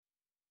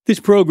This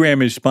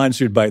program is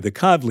sponsored by the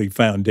Kavli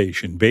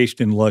Foundation,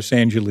 based in Los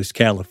Angeles,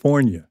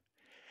 California.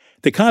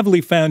 The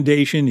Kavli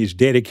Foundation is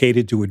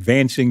dedicated to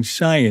advancing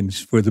science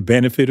for the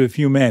benefit of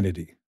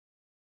humanity.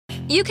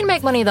 You can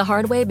make money the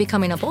hard way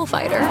becoming a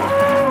bullfighter,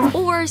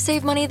 or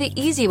save money the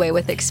easy way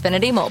with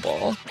Xfinity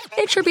Mobile.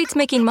 It sure beats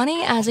making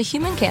money as a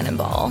human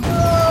cannonball.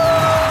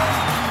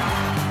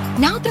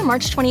 Now through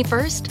March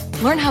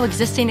 21st, learn how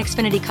existing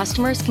Xfinity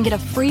customers can get a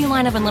free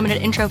line of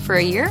unlimited intro for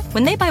a year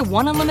when they buy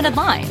one unlimited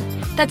line.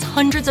 That's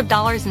hundreds of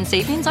dollars in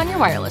savings on your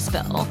wireless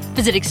bill.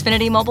 Visit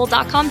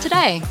XfinityMobile.com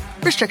today.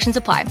 Restrictions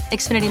apply.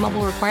 Xfinity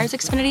Mobile requires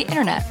Xfinity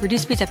Internet.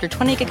 Reduced speeds after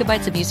 20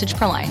 gigabytes of usage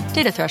per line.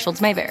 Data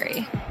thresholds may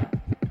vary.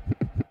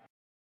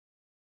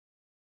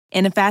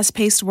 In a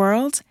fast-paced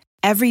world,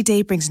 every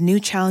day brings new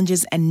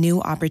challenges and new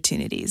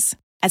opportunities.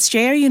 At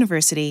Strayer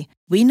University,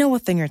 we know a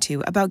thing or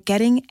two about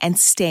getting and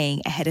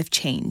staying ahead of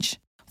change.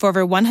 For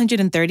over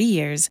 130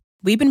 years,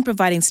 we've been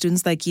providing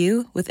students like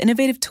you with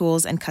innovative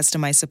tools and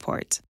customized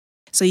support,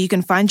 so you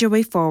can find your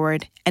way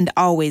forward and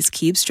always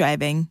keep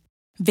striving.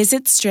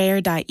 Visit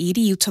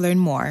strayer.edu to learn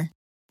more.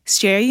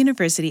 Strayer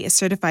University is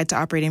certified to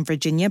operate in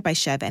Virginia by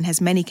Chev and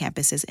has many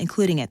campuses,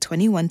 including at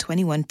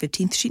 2121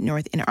 15th Street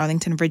North in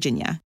Arlington,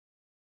 Virginia.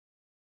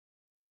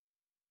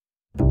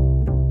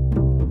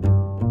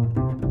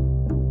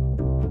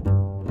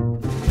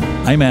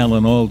 I'm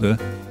Alan Alda,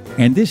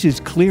 and this is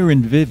Clear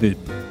and Vivid,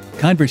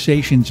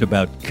 conversations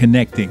about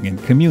connecting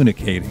and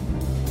communicating.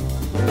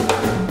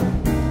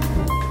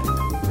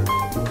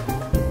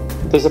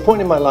 There's a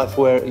point in my life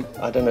where,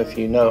 I don't know if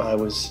you know, I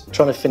was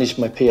trying to finish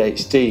my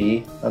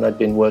PhD, and I'd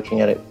been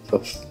working at it for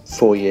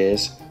 4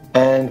 years.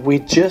 And we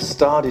just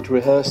started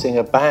rehearsing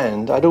a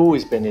band. I'd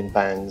always been in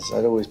bands,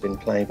 I'd always been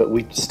playing, but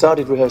we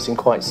started rehearsing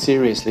quite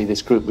seriously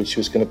this group, which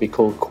was going to be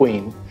called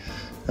Queen.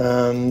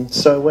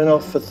 So I went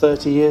off for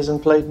 30 years and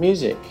played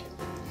music.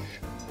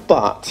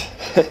 But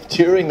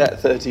during that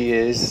 30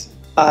 years,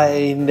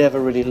 I never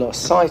really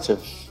lost sight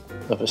of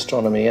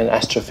astronomy and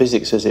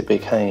astrophysics as it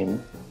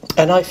became.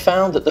 And I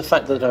found that the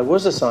fact that I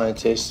was a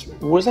scientist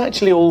was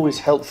actually always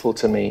helpful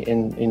to me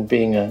in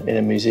being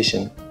a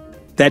musician.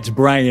 That's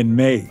Brian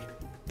May,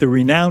 the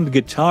renowned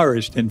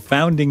guitarist and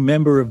founding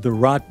member of the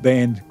rock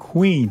band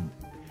Queen.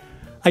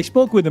 I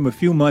spoke with him a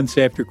few months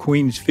after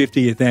Queen's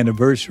 50th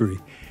anniversary,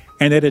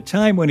 and at a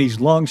time when he's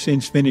long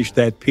since finished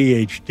that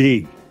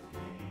PhD.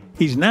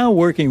 He's now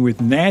working with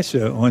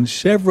NASA on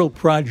several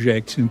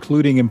projects,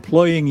 including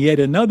employing yet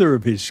another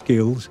of his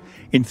skills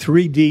in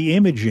 3D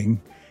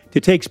imaging to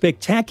take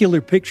spectacular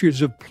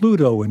pictures of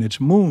Pluto and its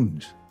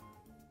moons.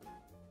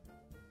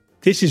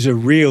 This is a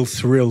real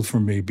thrill for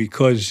me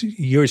because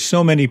you're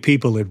so many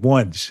people at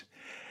once,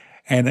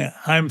 and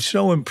I'm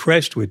so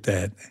impressed with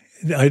that.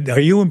 Are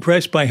you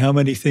impressed by how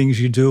many things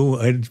you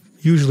do?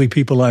 Usually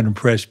people aren't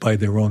impressed by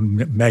their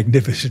own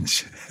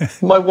magnificence.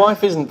 My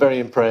wife isn't very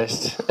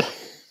impressed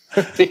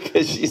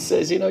because she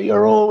says,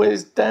 you're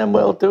always damn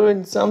well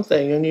doing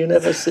something and you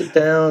never sit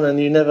down and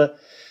you never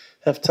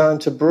have time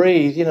to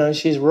breathe.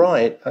 She's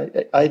right.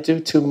 I do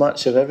too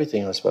much of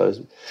everything, I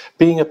suppose.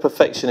 Being a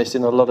perfectionist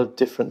in a lot of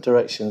different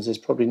directions is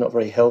probably not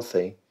very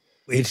healthy.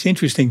 It's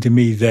interesting to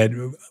me that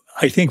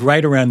I think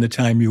right around the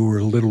time you were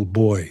a little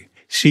boy,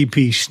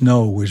 C.P.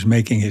 Snow was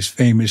making his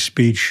famous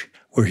speech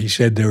where he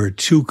said there are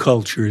two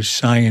cultures,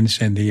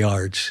 science and the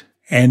arts,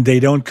 and they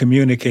don't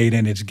communicate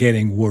and it's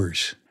getting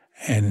worse.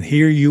 And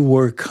here you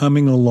were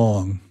coming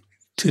along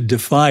to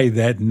defy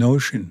that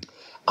notion.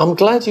 I'm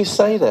glad you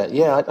say that.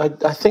 Yeah,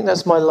 I think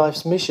that's my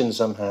life's mission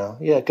somehow.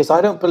 Yeah, because I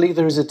don't believe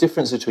there is a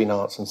difference between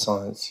arts and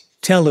science.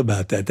 Tell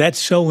about that. That's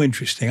so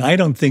interesting. I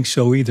don't think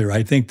so either.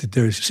 I think that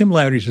there's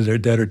similarities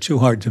that are too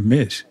hard to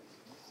miss.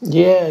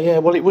 Yeah.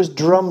 Well, it was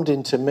drummed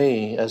into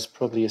me, as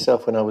probably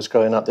yourself when I was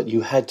growing up, that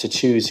you had to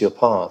choose your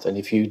path. And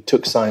if you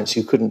took science,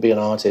 you couldn't be an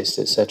artist,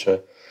 etc.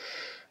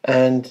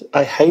 And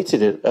I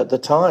hated it at the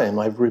time.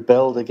 I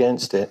rebelled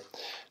against it.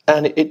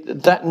 And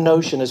that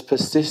notion has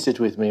persisted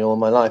with me all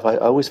my life. I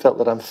always felt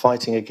that I'm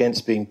fighting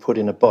against being put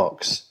in a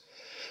box.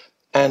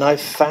 And I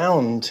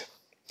found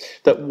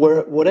that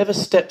whatever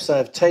steps I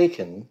have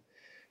taken,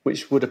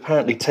 which would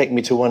apparently take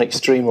me to one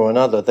extreme or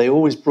another, they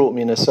always brought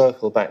me in a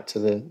circle back to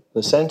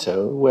the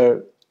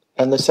center.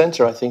 And the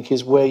center, I think,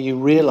 is where you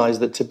realize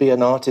that to be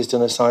an artist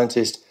and a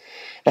scientist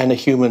and a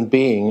human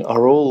being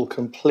are all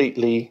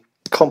completely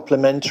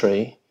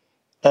complementary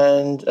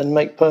and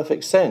make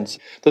perfect sense.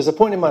 There's a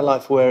point in my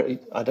life where,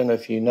 I don't know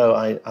if you know,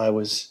 I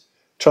was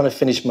trying to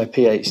finish my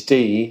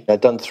PhD. I'd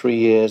done 3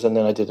 years, and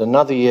then I did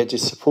another year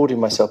just supporting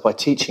myself by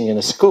teaching in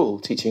a school,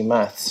 teaching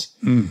maths.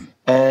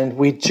 And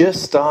we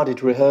just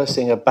started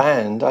rehearsing a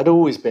band. I'd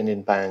always been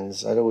in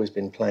bands, I'd always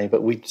been playing,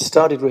 but we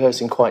started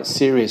rehearsing quite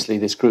seriously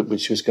this group,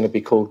 which was going to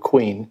be called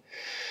Queen.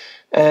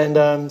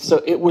 And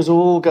so it was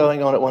all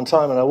going on at one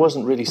time, and I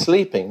wasn't really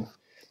sleeping.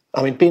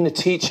 I mean, being a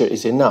teacher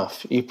is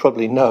enough. You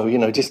probably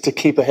know, just to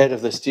keep ahead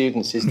of the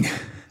students is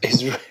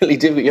really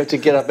difficult. You have to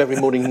get up every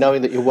morning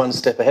knowing that you're one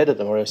step ahead of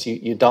them, or else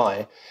you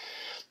die.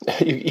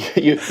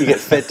 You get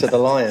fed to the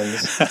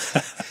lions.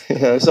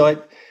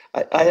 So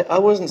I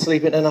wasn't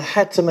sleeping, and I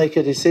had to make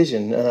a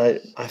decision, and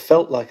I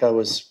felt like I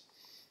was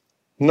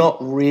not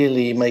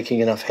really making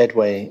enough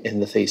headway in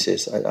the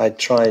thesis. I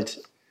tried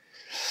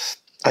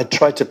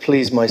to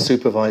please my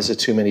supervisor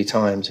too many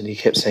times, and he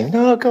kept saying,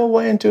 no, go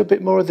away and do a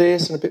bit more of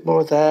this and a bit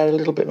more of that, a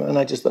little bit more. And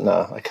I just thought,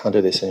 no, I can't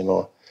do this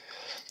anymore.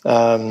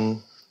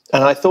 And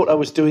I thought I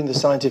was doing the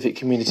scientific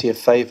community a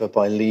favor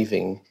by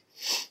leaving,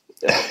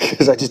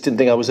 because I just didn't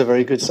think I was a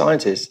very good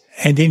scientist.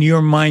 And in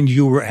your mind,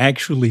 you were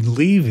actually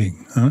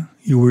leaving, huh?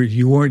 You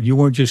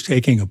weren't just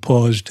taking a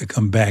pause to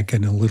come back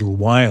in a little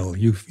while.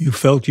 You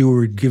felt you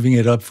were giving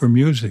it up for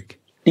music.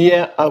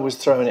 Yeah, I was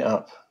throwing it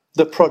up.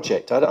 The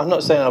project. I'm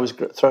not saying I was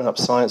throwing up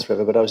science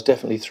forever, but I was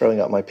definitely throwing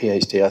up my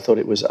PhD. I thought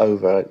it was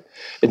over,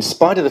 in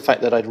spite of the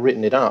fact that I'd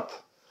written it up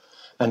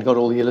and got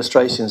all the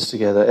illustrations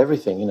together,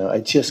 everything. I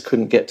just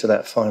couldn't get to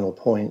that final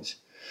point.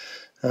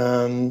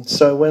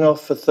 So I went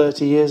off for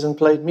 30 years and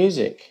played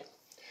music.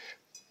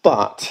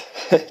 But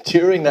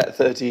during that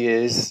 30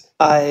 years,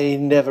 I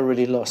never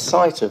really lost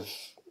sight of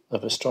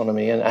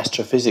astronomy and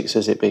astrophysics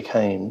as it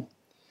became.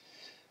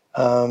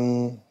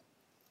 And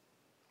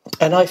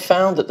I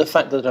found that the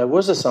fact that I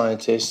was a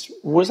scientist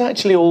was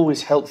actually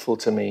always helpful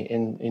to me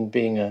in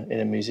being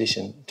a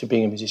musician, to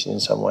being a musician in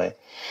some way.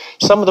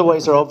 Some of the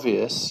ways are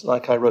obvious,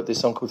 like I wrote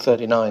this song called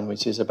 39,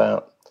 which is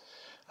about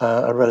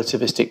a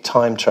relativistic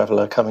time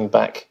traveler coming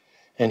back,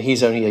 and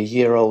he's only a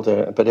year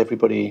older, but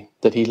everybody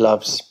that he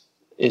loves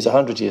is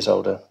 100 years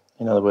older,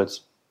 in other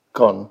words,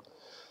 gone.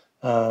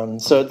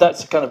 So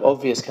that's a kind of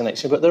obvious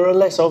connection, but there are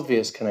less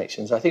obvious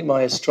connections. I think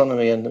my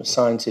astronomy and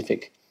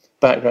scientific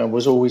background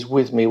was always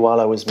with me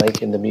while I was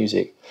making the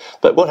music.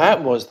 But what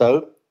happened was,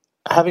 though,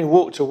 having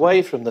walked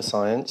away from the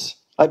science,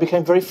 I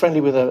became very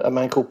friendly with a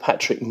man called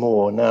Patrick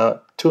Moore.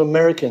 Now, to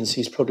Americans,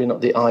 he's probably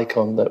not the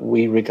icon that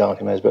we regard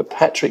him as, but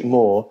Patrick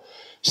Moore,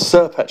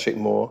 Sir Patrick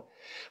Moore,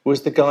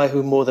 was the guy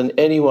who, more than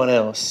anyone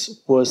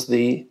else, was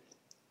the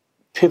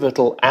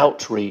pivotal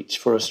outreach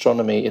for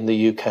astronomy in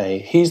the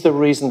UK. He's the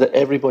reason that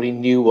everybody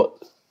knew what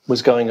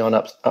was going on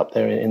up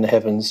there in the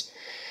heavens.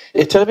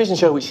 A television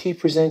show which he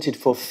presented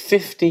for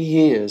 50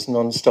 years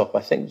non-stop.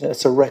 I think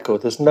that's a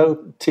record. There's no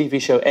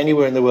TV show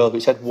anywhere in the world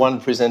which had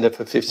one presenter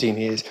for 15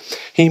 years.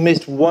 He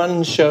missed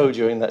one show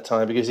during that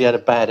time because he had a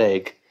bad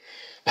egg.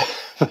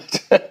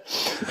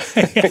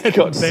 He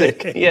got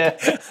sick. Yeah.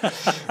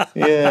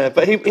 Yeah.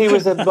 But he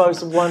was the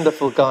most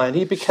wonderful guy. And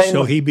he became...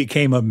 So he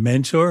became a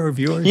mentor of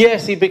yours?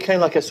 Yes, he became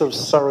like a sort of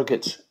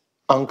surrogate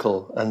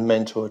uncle and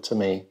mentor to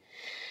me.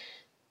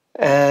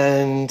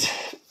 And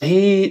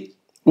he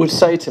would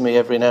say to me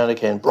every now and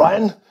again,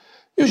 Brian,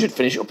 you should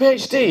finish your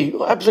PhD.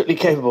 You're absolutely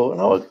capable.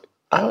 And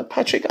I went,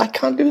 Patrick, I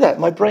can't do that.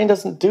 My brain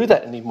doesn't do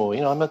that anymore.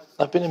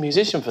 I've been a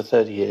musician for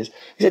 30 years.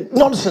 He said,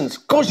 nonsense,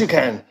 of course you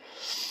can.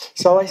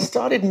 So I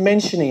started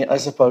mentioning it, I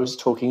suppose,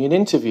 talking in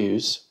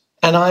interviews,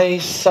 and I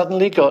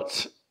suddenly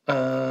got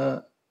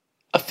a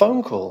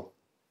phone call.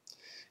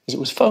 It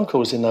was phone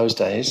calls in those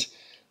days.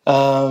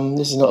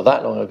 This is not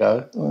that long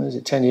ago, or is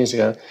it 10 years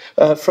ago,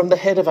 from the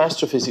head of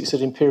astrophysics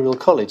at Imperial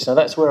College. Now,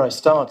 that's where I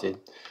started.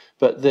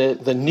 But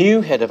the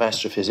new head of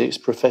astrophysics,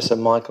 Professor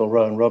Michael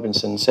Rowan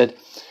Robinson, said,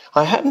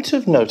 I happen to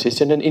have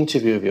noticed in an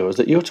interview of yours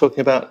that you're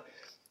talking about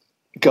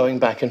going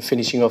back and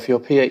finishing off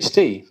your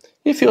PhD.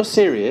 If you're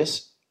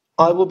serious,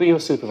 I will be your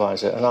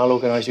supervisor and I'll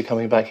organise you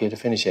coming back here to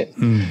finish it.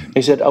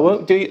 He said, I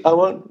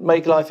won't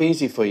make life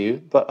easy for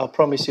you, but I'll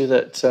promise you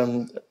that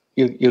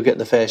you'll get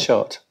the fair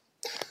shot.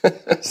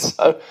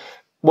 So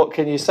what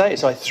can you say?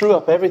 So I threw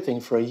up everything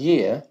for a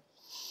year,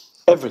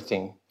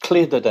 everything,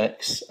 cleared the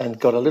decks and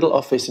got a little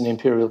office in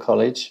Imperial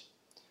College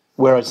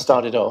where I'd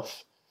started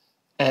off,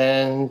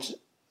 and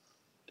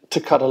to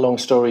cut a long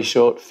story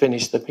short,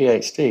 finished the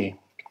PhD,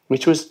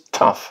 which was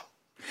tough.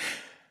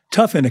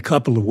 Tough in a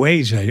couple of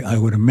ways, I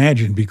would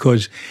imagine,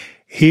 because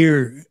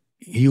here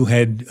you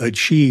had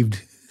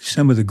achieved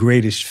some of the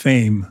greatest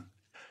fame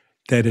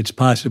that it's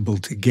possible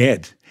to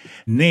get,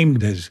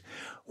 named as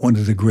one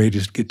of the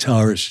greatest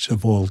guitarists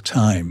of all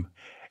time.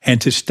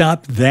 And to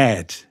stop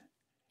that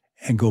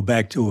and go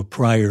back to a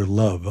prior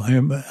love, I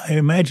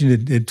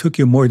imagine it took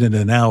you more than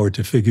an hour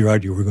to figure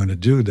out you were going to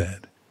do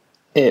that.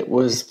 It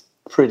was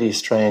pretty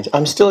strange.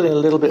 I'm still in a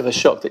little bit of a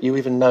shock that you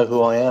even know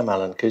who I am,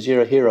 Alan, because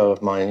you're a hero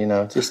of mine,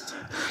 Just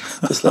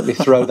let me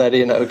throw that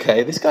in,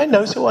 okay? This guy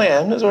knows who I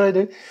am, knows what I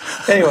do.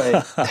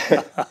 Anyway.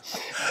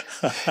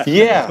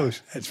 Yeah.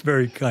 That's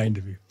very kind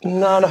of you.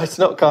 No, it's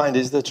not kind,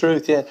 it's the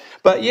truth, yeah.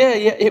 But yeah,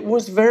 it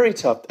was very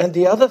tough. And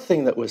the other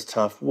thing that was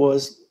tough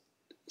was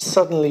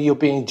suddenly you're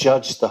being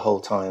judged the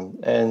whole time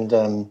and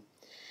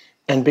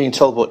being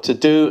told what to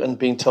do and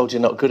being told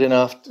you're not good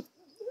enough.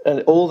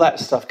 And all that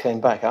stuff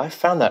came back. I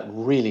found that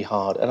really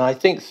hard. And I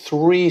think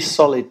 3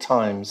 solid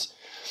times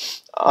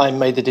I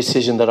made the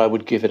decision that I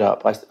would give it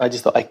up. I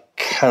just thought, I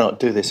cannot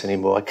do this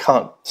anymore. I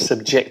can't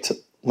subject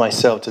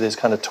myself to this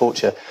kind of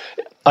torture.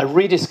 I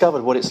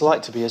rediscovered what it's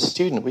like to be a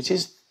student, which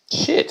is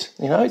shit.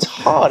 It's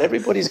hard.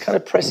 Everybody's kind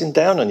of pressing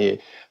down on you.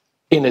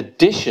 in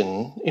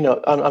addition,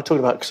 I'm talking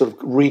about sort of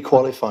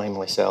requalifying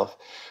myself,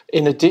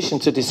 in addition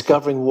to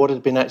discovering what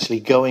had been actually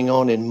going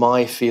on in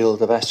my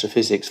field of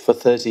astrophysics for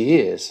 30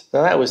 years.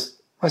 Now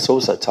that's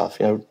also tough,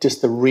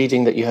 just the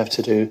reading that you have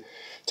to do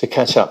to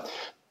catch up.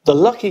 The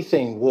lucky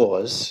thing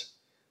was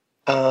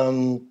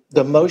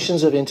the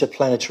motions of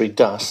interplanetary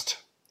dust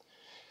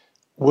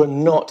were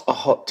not a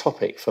hot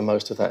topic for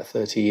most of that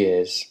 30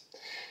 years.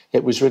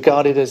 It was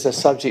regarded as a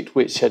subject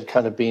which had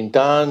kind of been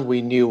done.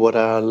 We knew what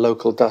our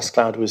local dust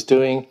cloud was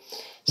doing.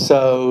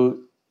 So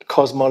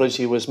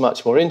cosmology was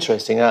much more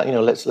interesting.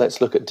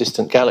 Let's look at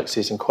distant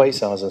galaxies and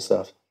quasars and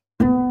stuff.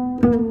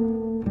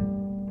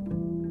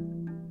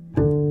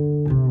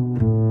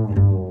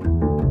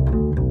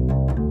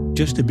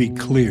 Just to be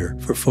clear,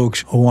 for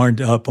folks who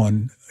aren't up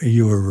on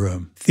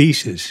your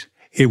thesis,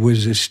 it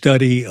was a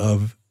study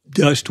of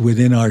dust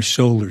within our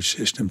solar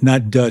system,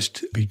 not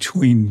dust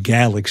between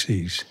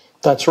galaxies.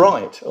 That's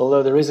right,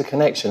 although there is a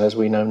connection, as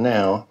we know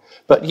now.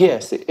 But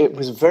yes, it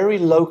was very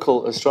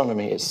local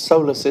astronomy. It's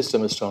solar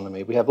system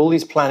astronomy. We have all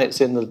these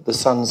planets in the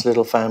sun's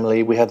little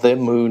family. We have their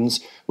moons.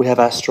 We have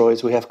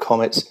asteroids. We have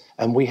comets.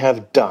 And we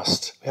have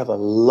dust. We have a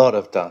lot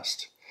of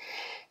dust.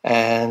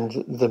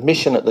 And the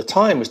mission at the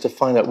time was to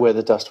find out where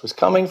the dust was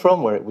coming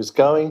from, where it was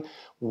going,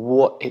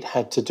 what it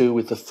had to do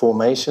with the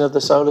formation of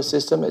the solar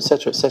system,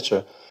 etc.,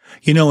 etc.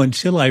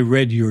 Until I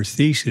read your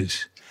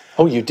thesis.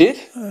 Oh, you did?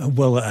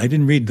 Well, I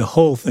didn't read the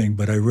whole thing,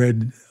 but I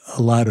read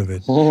a lot of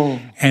it.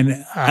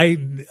 And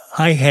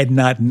I had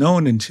not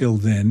known until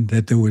then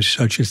that there was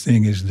such a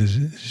thing as the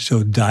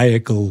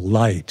zodiacal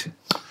light.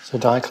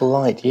 Zodiacal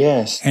light,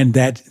 yes. And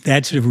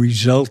that's a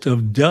result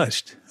of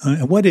dust.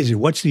 What is it?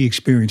 What's the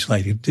experience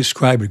like?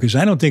 Describe it, because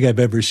I don't think I've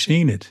ever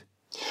seen it.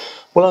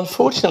 Well,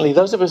 unfortunately,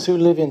 those of us who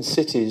live in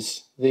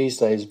cities these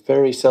days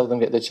very seldom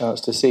get the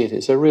chance to see it.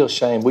 It's a real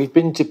shame. We've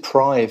been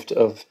deprived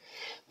of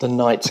the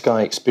night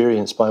sky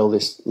experience by all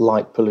this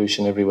light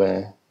pollution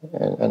everywhere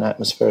and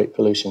atmospheric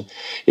pollution.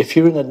 If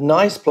you're in a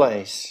nice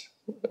place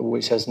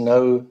which has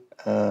no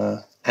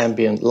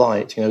ambient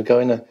light, go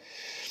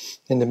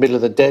in the middle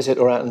of the desert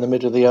or out in the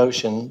middle of the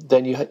ocean,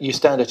 then you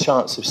stand a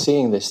chance of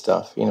seeing this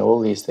stuff,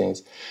 all these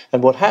things.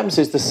 And what happens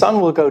is the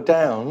sun will go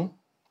down,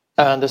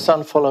 and the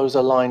sun follows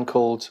a line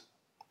called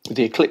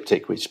the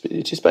ecliptic, which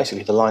is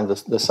basically the line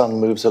the sun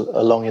moves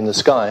along in the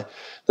sky.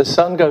 The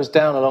sun goes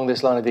down along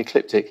this line of the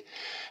ecliptic,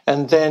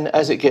 and then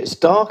as it gets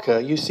darker,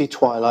 you see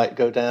twilight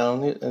go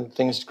down and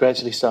things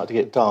gradually start to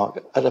get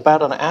dark. At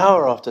about an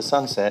hour after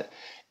sunset,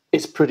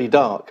 it's pretty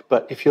dark.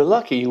 But if you're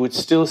lucky, you would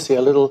still see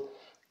a little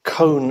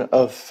cone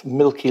of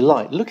milky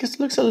light.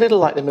 Looks a little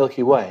like the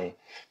Milky Way,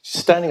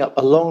 standing up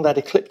along that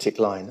ecliptic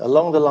line,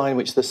 along the line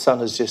which the sun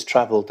has just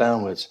traveled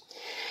downwards.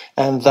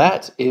 And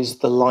that is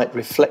the light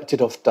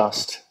reflected off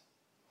dust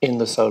in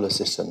the solar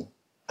system.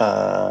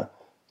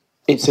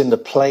 It's in the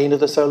plane of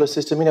the solar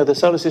system. The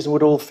solar system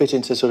would all fit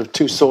into sort of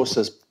two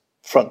saucers,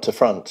 front to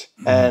front,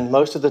 and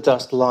most of the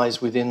dust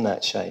lies within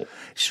that shape.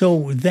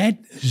 So that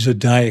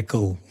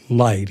zodiacal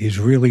light is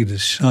really the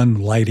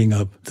sun lighting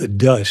up the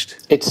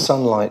dust. It's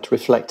sunlight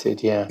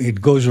reflected, yeah.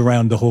 It goes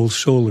around the whole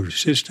solar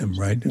system,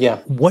 right? Yeah.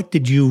 What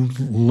did you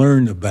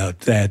learn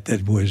about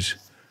that was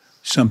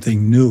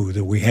something new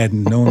that we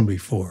hadn't known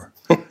before?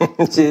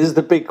 This is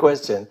the big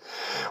question.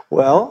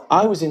 Well,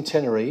 I was in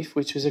Tenerife,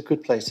 which was a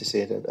good place to see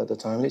it at the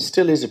time, and it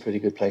still is a pretty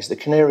good place. The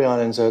Canary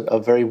Islands are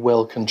very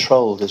well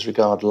controlled as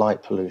regard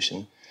light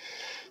pollution.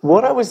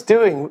 What I was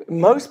doing,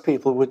 most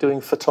people were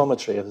doing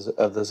photometry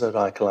of the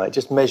zodiacal light,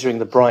 just measuring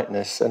the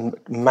brightness and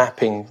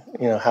mapping,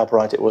 how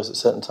bright it was at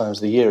certain times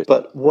of the year.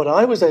 But what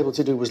I was able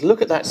to do was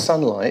look at that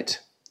sunlight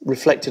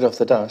reflected off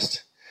the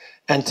dust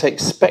and take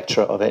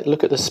spectra of it,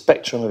 look at the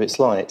spectrum of its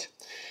light.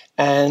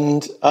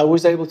 And I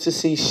was able to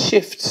see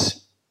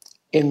shifts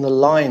in the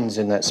lines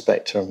in that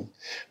spectrum,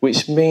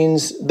 which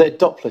means they're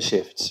Doppler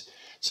shifts.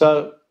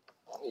 So,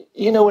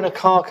 when a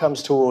car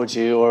comes towards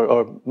you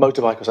or a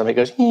motorbike or something, it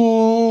goes,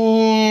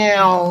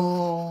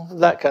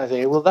 that kind of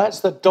thing. Well, that's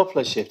the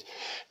Doppler shift.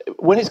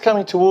 When it's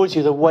coming towards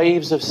you, the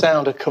waves of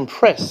sound are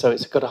compressed, so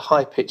it's got a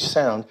high-pitched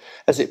sound.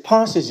 As it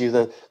passes you,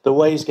 the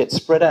waves get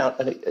spread out,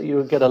 and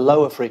you get a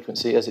lower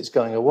frequency as it's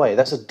going away.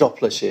 That's a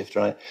Doppler shift,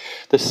 right?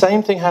 The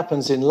same thing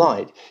happens in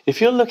light.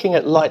 If you're looking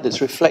at light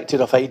that's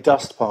reflected off a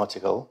dust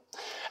particle,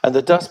 and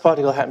the dust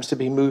particle happens to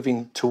be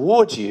moving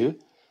towards you,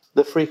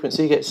 the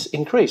frequency gets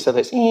increased. So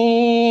that's,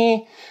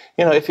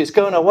 if it's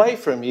going away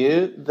from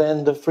you,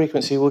 then the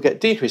frequency will get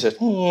decreased.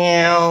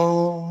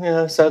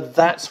 So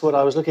that's what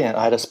I was looking at.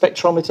 I had a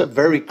spectrometer,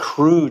 very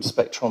crude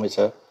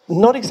spectrometer,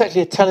 not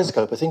exactly a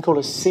telescope, a thing called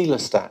a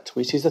coelostat,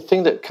 which is a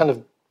thing that kind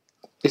of,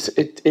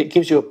 it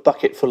gives you a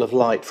bucket full of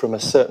light from a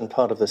certain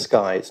part of the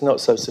sky. It's not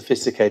so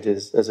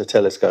sophisticated as a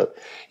telescope.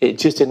 It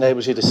just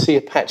enables you to see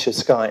a patch of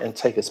sky and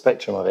take a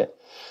spectrum of it.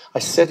 I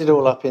set it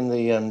all up in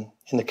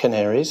the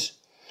Canaries,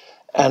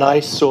 and I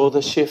saw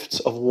the shifts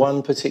of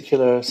one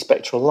particular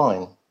spectral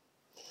line.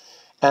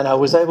 And I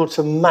was able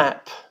to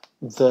map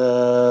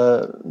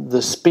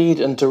the speed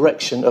and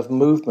direction of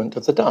movement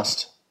of the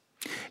dust.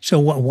 So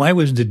why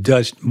was the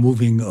dust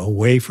moving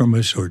away from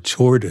us or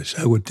toward us?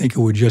 I would think it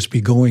would just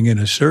be going in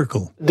a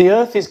circle. The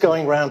Earth is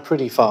going round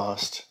pretty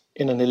fast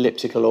in an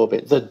elliptical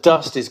orbit. The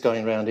dust is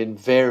going round in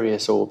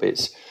various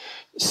orbits,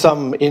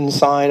 some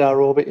inside our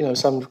orbit,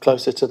 some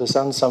closer to the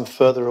sun, some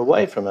further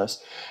away from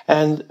us,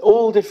 and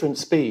all different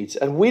speeds.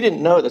 And we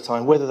didn't know at the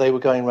time whether they were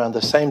going around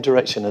the same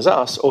direction as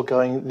us or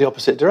going the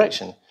opposite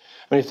direction.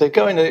 I mean, if they're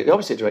going the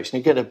opposite direction,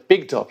 you get a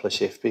big Doppler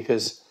shift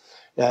because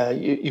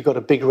you've got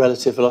a big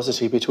relative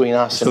velocity between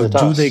us and the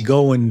dust. So do they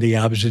go in the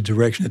opposite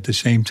direction at the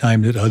same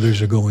time that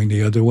others are going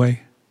the other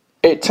way?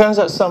 It turns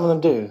out some of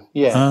them do,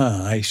 yeah.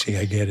 Ah, I see.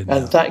 I get it now.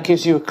 And that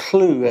gives you a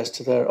clue as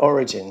to their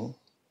origin.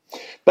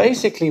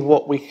 Basically,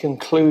 what we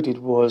concluded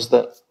was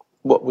that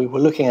what we were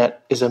looking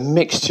at is a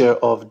mixture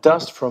of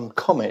dust from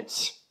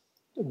comets,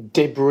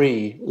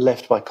 debris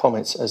left by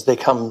comets as they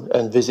come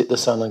and visit the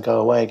sun and go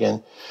away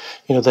again.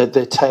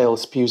 Their tail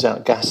spews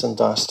out gas and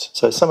dust.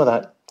 So some of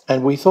that.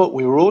 And we thought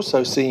we were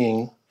also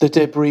seeing the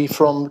debris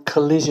from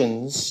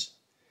collisions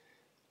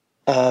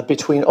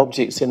between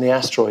objects in the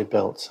asteroid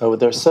belt. So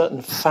there are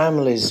certain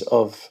families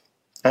of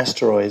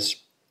asteroids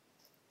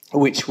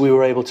which we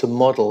were able to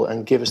model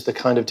and give us the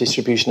kind of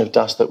distribution of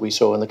dust that we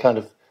saw and the kind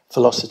of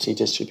velocity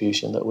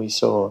distribution that we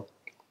saw.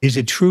 Is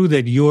it true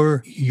that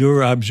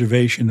your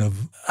observation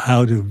of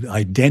how to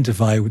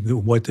identify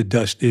what the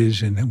dust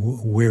is and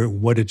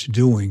what it's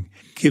doing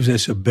gives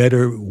us a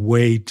better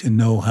way to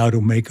know how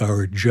to make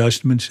our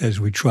adjustments as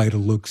we try to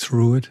look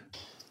through it?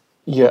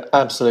 You're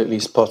absolutely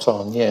spot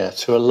on, yeah.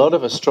 To a lot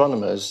of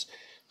astronomers,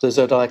 the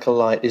zodiacal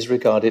light is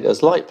regarded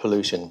as light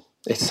pollution.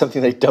 It's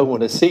something they don't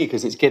want to see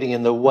because it's getting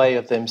in the way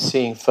of them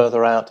seeing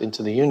further out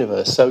into the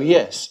universe. So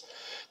yes,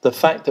 the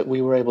fact that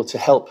we were able to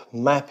help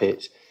map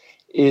it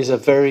is a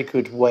very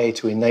good way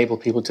to enable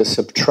people to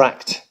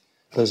subtract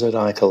the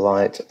zodiacal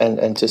light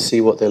and to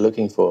see what they're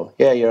looking for.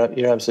 Yeah,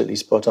 you're absolutely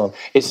spot on.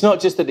 It's not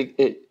just that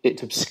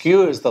it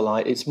obscures the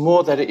light, it's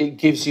more that it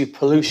gives you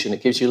pollution,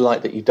 it gives you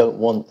light that you don't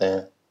want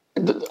there.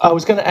 I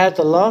was going to add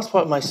the last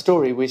part of my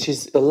story, which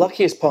is the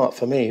luckiest part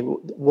for me.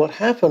 What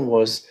happened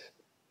was,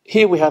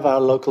 here we have our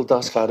local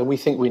dust cloud, and we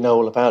think we know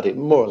all about it,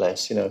 more or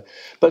less,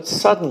 But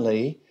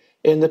suddenly,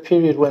 in the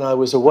period when I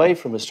was away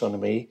from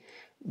astronomy,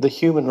 the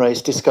human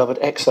race discovered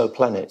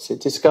exoplanets.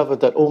 It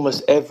discovered that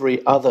almost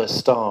every other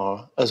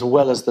star, as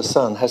well as the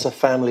sun, has a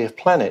family of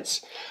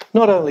planets.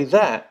 Not only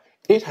that,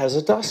 it has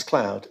a dust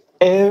cloud.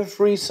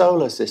 Every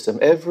solar system,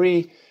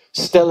 every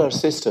stellar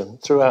system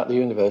throughout the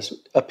universe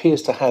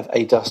appears to have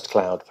a dust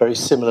cloud, very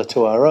similar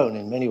to our own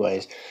in many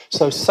ways.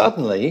 So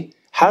suddenly,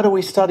 how do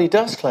we study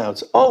dust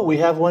clouds? Oh, we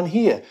have one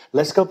here.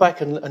 Let's go back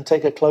and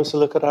take a closer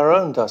look at our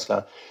own dust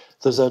cloud,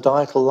 the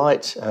zodiacal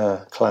light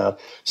cloud.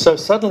 So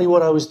suddenly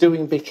what I was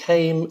doing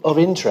became of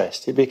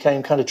interest. It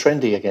became kind of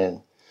trendy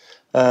again.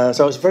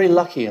 So I was very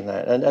lucky in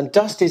that. And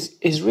dust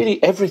is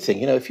really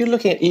everything. If you're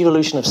looking at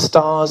evolution of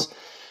stars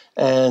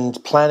and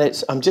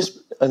planets, I'm just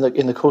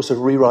in the course of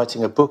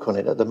rewriting a book on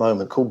it at the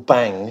moment called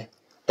Bang!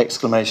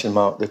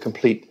 The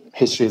Complete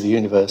History of the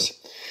Universe.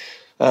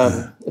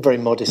 A very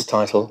modest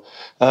title.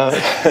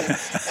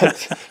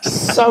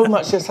 So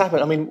much has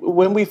happened. I mean,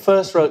 when we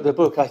first wrote the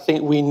book, I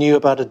think we knew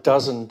about a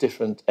dozen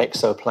different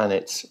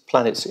exoplanets,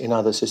 planets in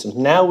other systems.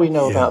 Now we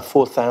know about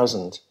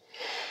 4,000.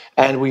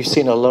 And we've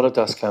seen a lot of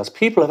dust clouds.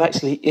 People have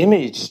actually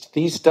imaged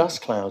these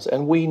dust clouds,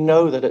 and we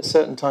know that at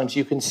certain times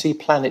you can see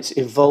planets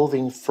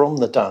evolving from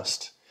the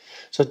dust.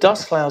 So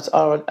dust clouds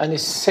are an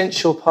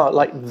essential part,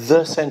 like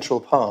the central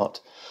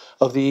part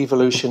of the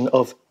evolution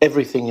of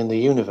everything in the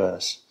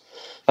universe.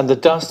 And the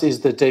dust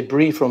is the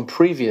debris from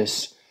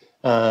previous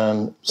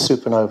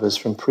supernovas,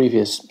 from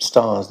previous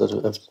stars that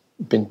have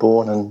been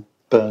born and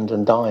burned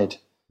and died.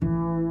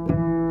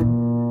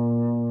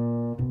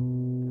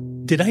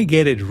 Did I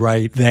get it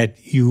right that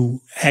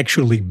you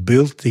actually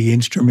built the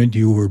instrument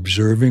you were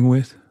observing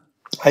with?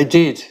 I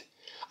did.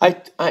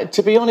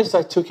 To be honest,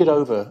 I took it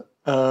over.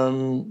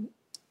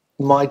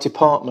 My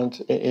department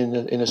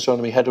in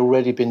astronomy had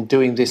already been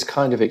doing this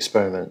kind of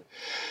experiment.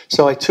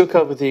 So I took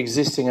over the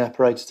existing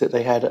apparatus that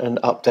they had and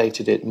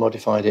updated it,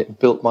 modified it,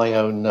 built my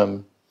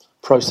own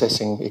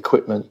processing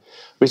equipment,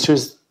 which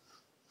was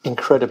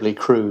incredibly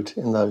crude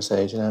in those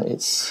days.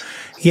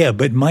 Yeah,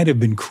 but it might have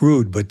been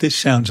crude, but this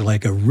sounds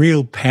like a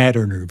real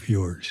pattern of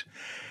yours.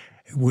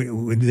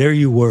 There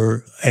you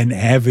were, an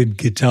avid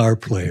guitar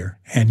player,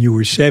 and you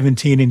were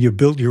 17 and you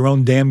built your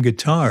own damn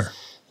guitar.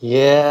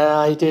 Yeah,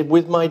 I did,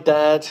 with my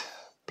dad.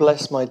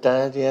 Bless my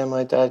dad. Yeah,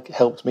 my dad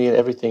helped me in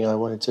everything I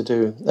wanted to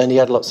do. And he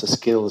had lots of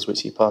skills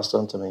which he passed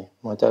on to me.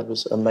 My dad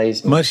was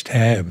amazing. Must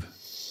have.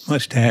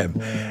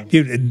 Yeah.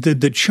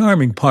 The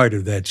charming part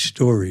of that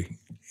story,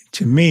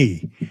 to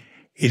me,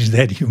 is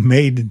that you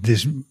made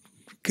this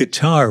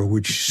guitar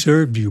which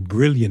served you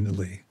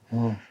brilliantly.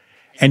 Mm.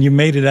 And you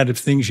made it out of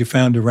things you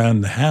found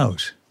around the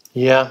house.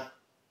 Yeah.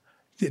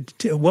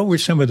 What were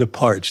some of the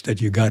parts that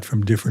you got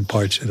from different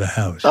parts of the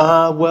house?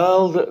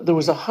 Well, there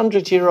was a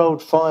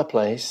 100-year-old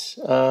fireplace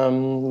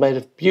made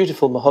of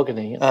beautiful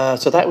mahogany.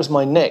 So that was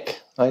my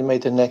neck. I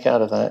made the neck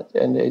out of that,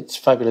 and it's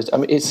fabulous. I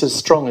mean, it's as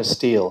strong as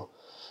steel.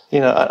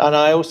 And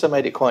I also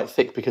made it quite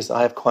thick because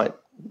I have quite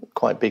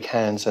big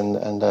hands,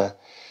 and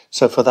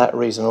so for that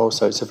reason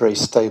also it's a very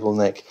stable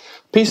neck.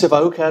 Piece of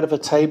oak out of a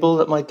table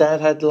that my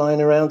dad had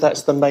lying around,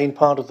 that's the main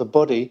part of the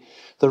body.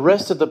 The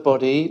rest of the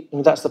body,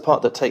 that's the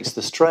part that takes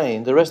the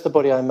strain. The rest of the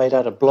body I made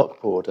out of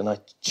blockboard, and I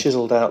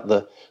chiseled out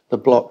the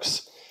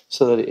blocks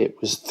so that it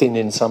was thin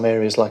in some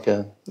areas like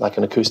an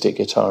acoustic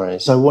guitar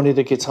is. I wanted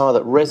a guitar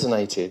that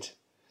resonated,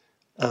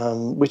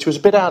 which was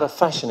a bit out of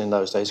fashion in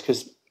those days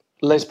because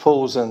Les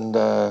Pauls and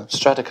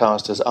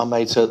Stratocasters are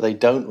made so that they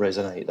don't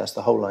resonate. That's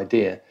the whole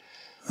idea.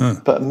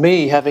 But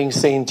me, having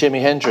seen Jimi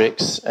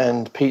Hendrix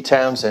and Pete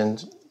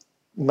Townsend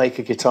make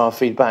a guitar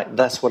feedback,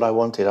 that's what I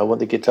wanted. I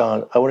wanted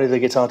the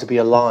guitar to be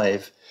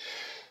alive.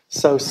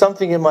 So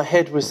something in my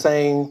head was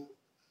saying,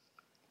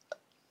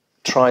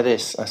 try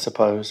this, I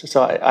suppose.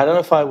 So I don't know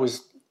if I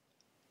was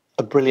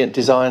a brilliant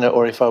designer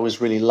or if I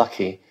was really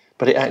lucky,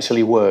 but it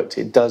actually worked.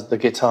 The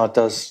guitar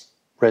does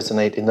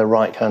resonate in the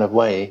right kind of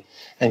way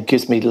and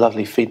gives me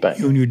lovely feedback.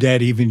 You and your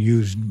dad even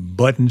used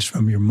buttons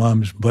from your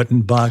mom's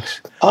button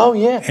box. Oh,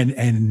 yeah.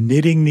 And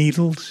knitting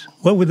needles.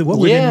 What were the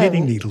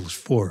knitting needles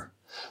for?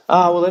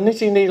 Well, the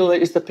knitting needle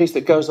is the piece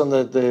that goes on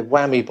the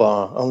whammy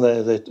bar, on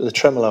the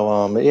tremolo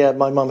arm. Yeah,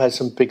 my mum had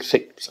some big,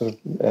 thick sort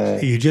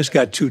of... You just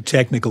got too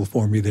technical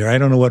for me there. I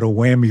don't know what a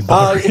whammy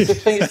bar is.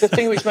 It's the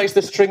thing which makes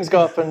the strings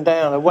go up and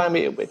down. A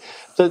whammy...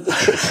 The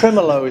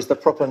tremolo is the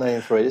proper name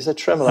for it. It's a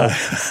tremolo.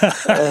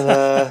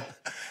 And...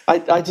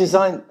 I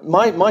designed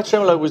my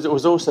tremolo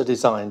was also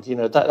designed.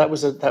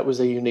 That was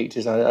a unique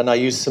design, and I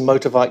used some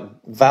Motorbike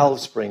valve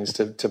springs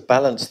to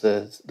balance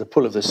the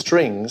pull of the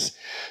strings,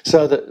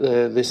 so that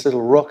this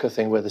little rocker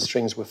thing where the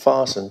strings were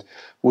fastened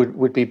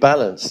would be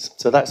balanced.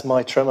 So that's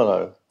my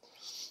tremolo.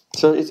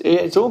 So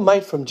it's all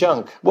made from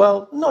junk.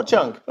 Well, not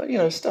junk, but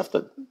stuff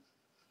that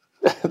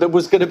that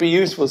was going to be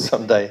useful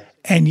someday.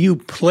 And you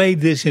played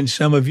this in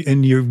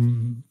your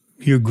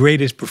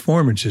greatest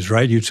performances,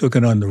 right? You took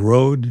it on the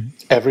road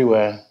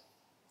everywhere.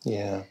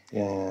 Yeah.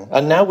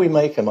 And now we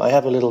make them. I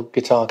have a little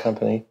guitar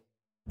company.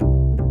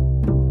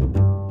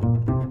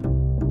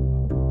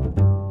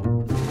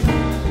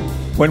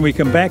 When we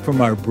come back from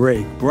our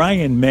break,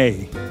 Brian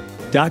May,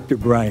 Dr.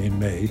 Brian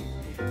May,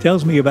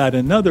 tells me about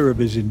another of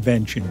his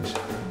inventions,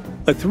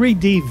 a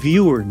 3D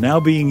viewer now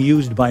being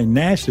used by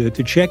NASA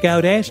to check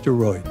out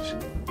asteroids.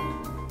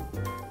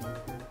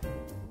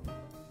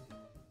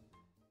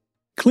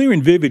 Clear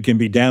and Vivid can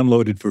be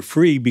downloaded for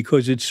free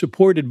because it's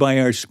supported by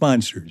our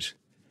sponsors.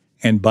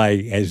 And by,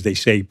 as they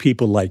say,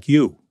 people like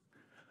you.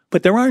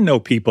 But there are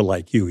no people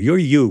like you. You're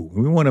you.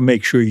 We want to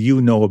make sure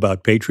you know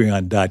about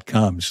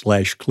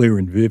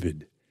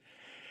patreon.com/clearandvivid.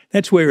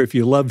 That's where, if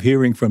you love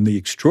hearing from the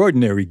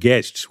extraordinary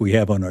guests we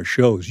have on our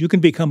shows, you can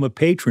become a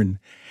patron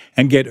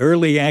and get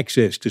early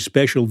access to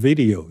special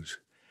videos.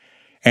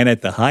 And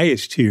at the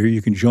highest tier,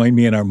 you can join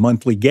me in our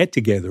monthly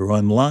get-together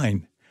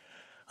online.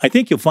 I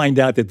think you'll find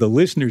out that the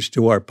listeners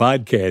to our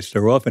podcast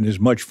are often as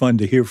much fun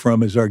to hear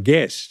from as our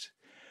guests.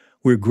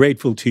 We're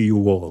grateful to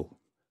you all.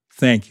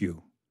 Thank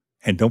you.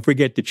 And don't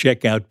forget to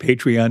check out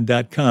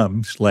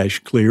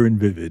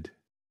patreon.com/clearandvivid.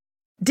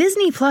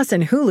 Disney Plus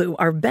and Hulu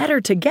are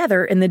better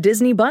together in the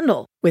Disney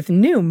Bundle with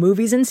new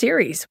movies and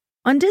series.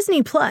 On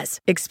Disney Plus,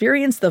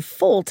 experience the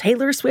full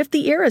Taylor Swift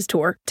The Eras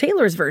Tour,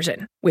 Taylor's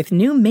version, with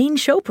new main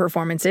show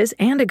performances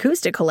and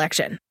acoustic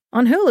collection.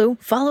 On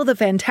Hulu, follow the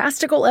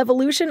fantastical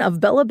evolution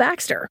of Bella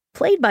Baxter,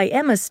 played by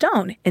Emma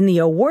Stone in the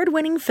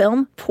award-winning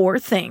film Poor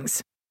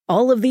Things.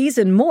 All of these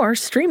and more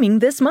streaming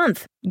this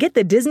month. Get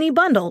the Disney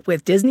Bundle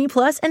with Disney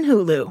Plus and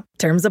Hulu.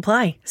 Terms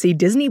apply. See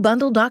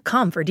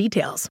DisneyBundle.com for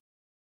details.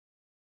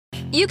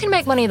 You can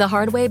make money the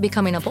hard way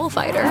becoming a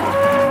bullfighter,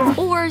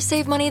 or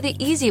save money the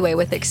easy way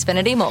with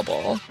Xfinity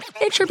Mobile.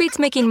 It sure beats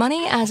making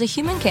money as a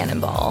human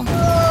cannonball.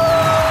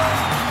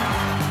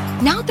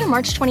 Now through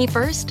March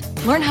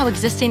 21st, learn how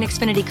existing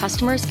Xfinity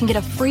customers can get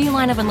a free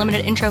line of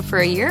unlimited intro for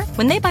a year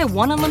when they buy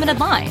one unlimited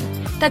line.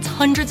 That's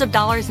hundreds of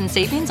dollars in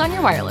savings on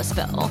your wireless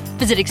bill.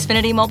 Visit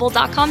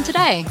XfinityMobile.com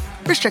today.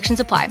 Restrictions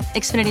apply.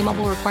 Xfinity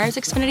Mobile requires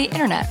Xfinity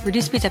Internet.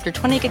 Reduced speeds after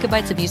 20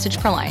 gigabytes of usage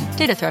per line.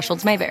 Data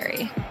thresholds may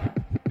vary.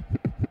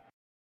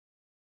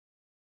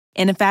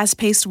 In a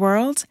fast-paced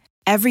world,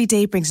 every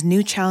day brings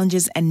new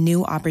challenges and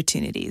new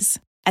opportunities.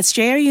 At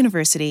Strayer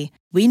University,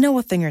 we know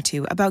a thing or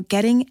two about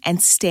getting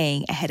and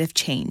staying ahead of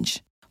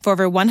change. For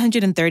over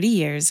 130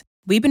 years,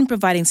 we've been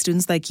providing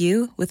students like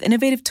you with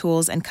innovative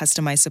tools and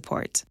customized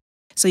support,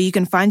 so you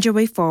can find your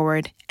way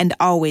forward and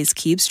always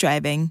keep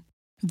striving.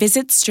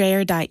 Visit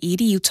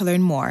strayer.edu to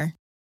learn more.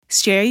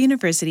 Strayer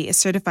University is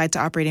certified to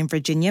operate in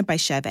Virginia by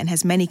Chev and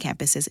has many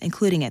campuses,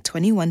 including at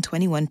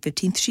 2121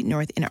 15th Street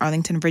North in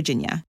Arlington,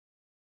 Virginia.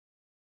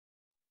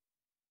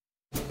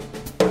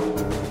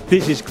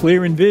 This is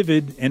Clear and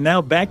Vivid, and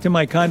now back to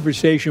my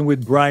conversation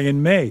with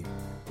Brian May.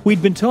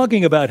 We'd been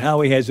talking about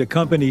how he has a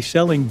company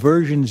selling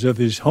versions of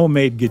his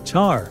homemade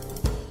guitar.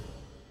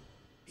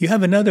 You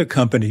have another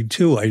company,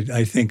 too,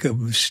 I think, of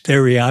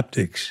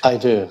Stereoptics. I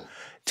do.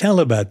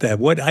 Tell about that.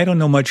 I don't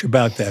know much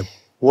about that.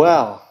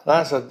 Well,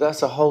 that's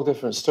a whole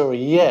different story.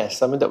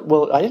 Yes, I mean,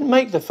 I didn't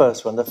make the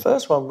first one. The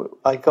first one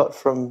I got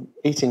from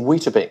eating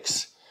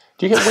Weetabix.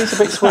 Do you get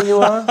Weetabix where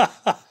you are?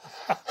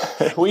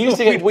 We used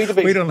to get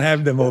Weetabix. We don't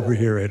have them over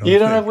here. You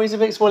don't have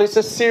Weetabix? Well, it's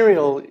a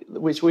cereal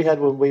which we had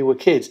when we were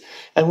kids.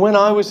 And when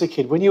I was a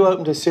kid, when you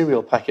opened a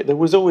cereal packet, there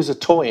was always a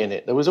toy in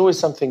it. There was always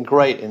something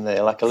great in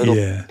there, like a little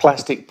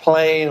plastic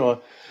plane or,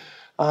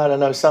 I don't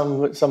know,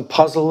 some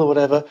puzzle or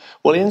whatever.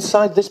 Well,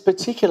 inside this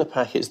particular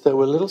packet, there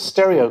were little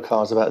stereo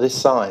cards about this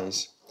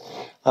size.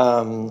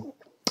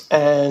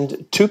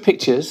 And two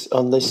pictures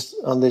on this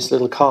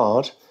little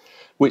card,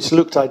 which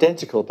looked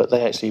identical, but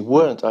they actually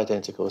weren't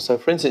identical. So,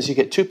 for instance, you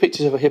get two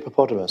pictures of a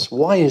hippopotamus.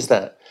 Why is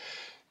that?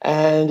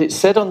 And it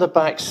said on the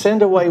back,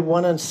 send away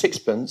 1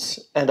 6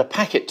 and a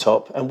packet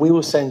top, and we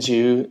will send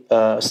you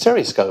a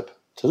stereoscope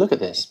to look at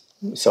this.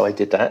 So I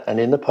did that, and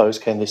in the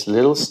post came this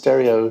little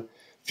stereo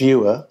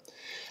viewer,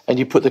 and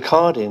you put the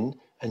card in,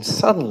 and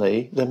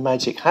suddenly the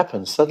magic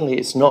happens. Suddenly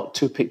it's not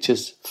two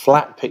pictures,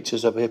 flat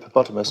pictures of a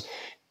hippopotamus.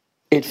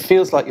 It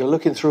feels like you're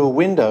looking through a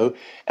window,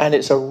 and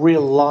it's a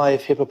real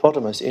live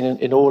hippopotamus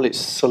in all its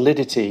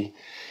solidity,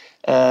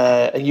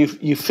 and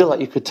you feel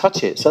like you could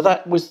touch it. So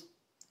that was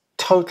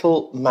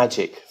total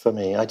magic for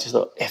me. I just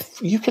thought,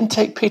 if you can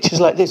take pictures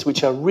like this,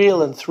 which are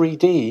real and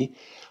 3D,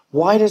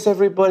 why doesn't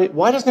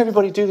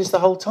everybody do this the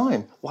whole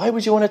time? Why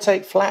would you want to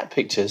take flat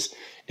pictures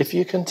if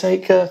you can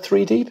take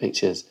 3D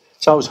pictures?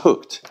 So I was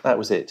hooked. That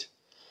was it.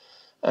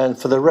 And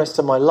for the rest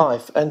of my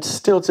life, and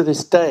still to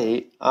this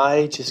day,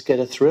 I just get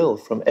a thrill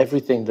from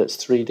everything that's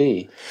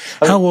 3D.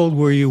 How old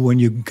were you when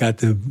you got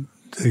the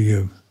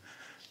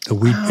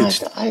wheat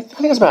bits? I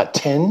think I was about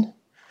 10.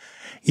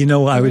 You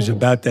know, I was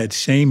about that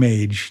same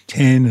age,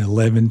 10,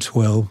 11,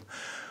 12,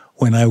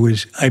 when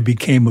I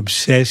became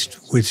obsessed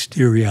with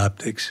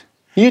stereoptics.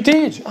 You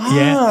did?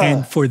 Yeah,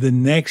 and for the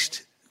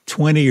next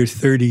 20 or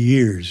 30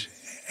 years,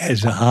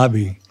 as a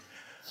hobby,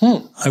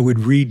 I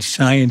would read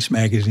science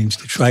magazines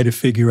to try to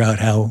figure out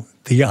how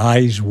the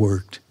eyes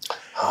worked,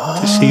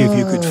 to see if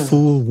you could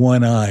fool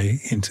one eye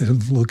into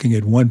looking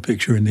at one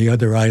picture and the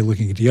other eye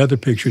looking at the other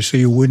picture, so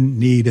you wouldn't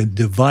need a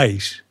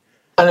device.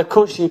 And of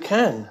course you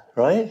can,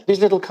 right? These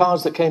little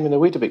cards that came in the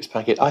Weetabix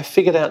packet, I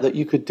figured out that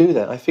you could do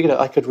that. I figured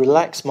out I could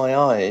relax my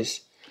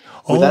eyes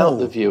without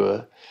the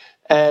viewer,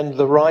 and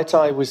the right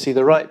eye would see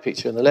the right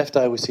picture and the left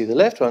eye would see the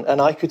left one, and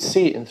I could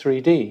see it in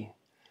 3D.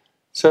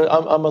 So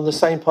I'm on the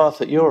same path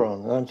that you're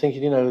on. And I'm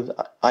thinking,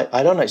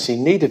 I don't actually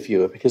need a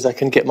viewer because I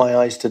can get my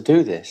eyes to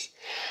do this.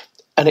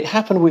 And it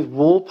happened with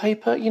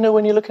wallpaper. You know,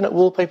 when you're looking at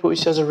wallpaper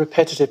which has a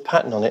repetitive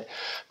pattern on it,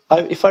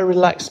 if I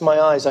relaxed my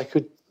eyes, I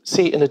could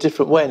see it in a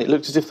different way, and it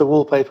looked as if the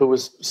wallpaper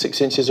was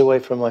 6 inches away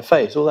from my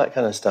face, all that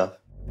kind of stuff.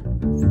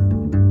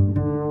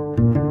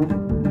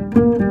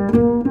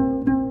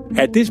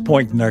 At this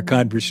point in our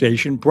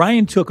conversation,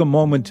 Brian took a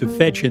moment to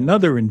fetch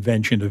another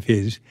invention of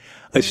his,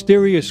 a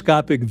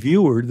stereoscopic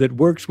viewer that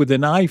works with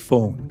an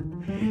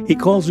iPhone. He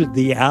calls it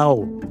the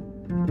Owl.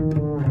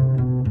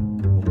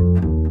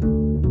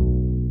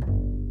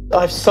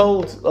 I've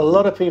sold a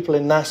lot of people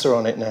in NASA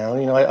on it now.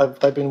 You know,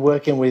 I've been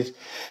working with,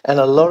 and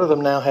a lot of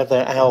them now have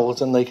their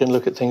owls, and they can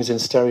look at things in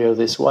stereo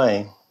this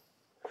way.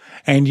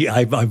 And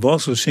I've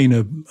also seen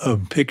a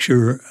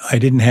picture. I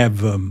didn't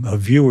have a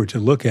viewer to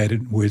look at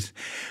it with,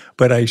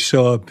 but I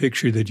saw a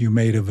picture that you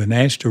made of an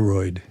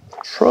asteroid.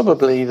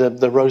 Probably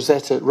the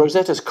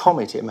Rosetta's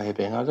comet, it may have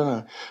been, I don't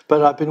know.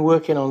 But I've been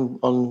working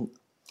on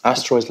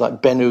asteroids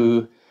like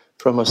Bennu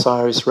from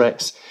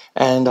OSIRIS-REx,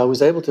 and I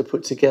was able to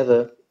put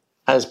together,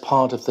 as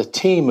part of the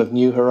team of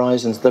New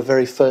Horizons, the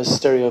very first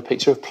stereo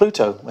picture of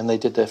Pluto when they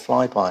did their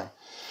flyby.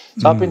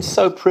 So I've been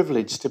so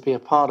privileged to be a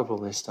part of all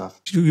this stuff.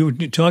 You were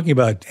talking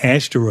about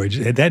asteroids.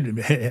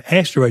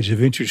 Asteroids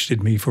have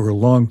interested me for a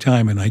long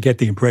time, and I get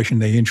the impression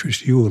they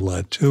interest you a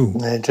lot, too.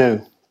 They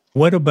do.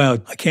 What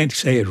about, I can't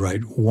say it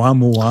right,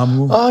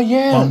 Oumuamua? Oh,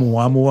 yeah.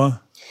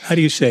 Oumuamua? How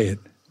do you say it?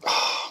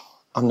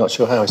 I'm not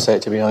sure how I say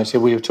it, to be honest.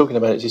 We were talking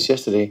about it just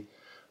yesterday.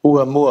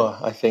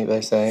 Oumuamua, I think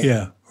they say.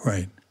 Yeah,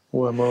 right.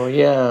 Oumuamua,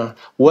 yeah.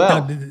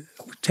 Well, now,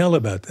 tell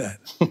about that.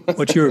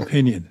 What's your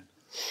opinion?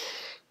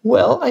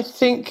 Well, I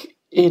think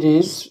it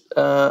is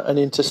an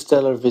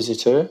interstellar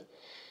visitor,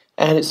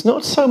 and it's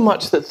not so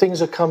much that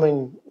things are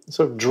coming,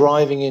 sort of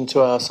driving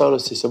into our solar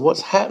system.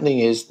 What's happening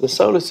is the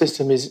solar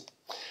system is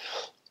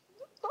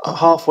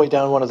halfway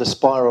down one of the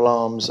spiral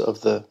arms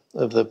of the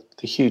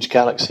huge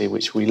galaxy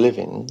which we live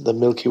in, the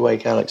Milky Way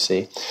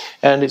galaxy,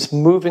 and it's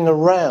moving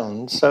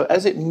around. So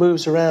as it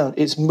moves around,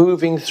 it's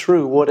moving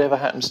through whatever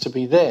happens to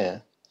be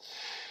there.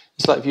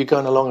 It's like if you're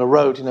going along a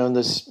road, and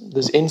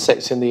there's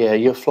insects in the air,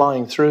 you're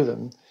flying through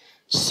them.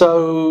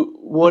 So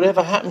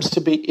whatever happens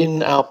to be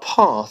in our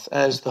path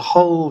as the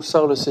whole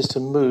solar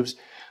system moves,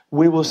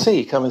 we will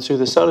see coming through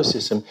the solar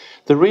system.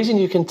 The reason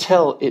you can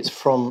tell it's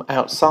from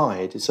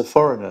outside, it's a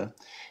foreigner,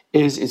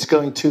 is it's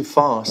going too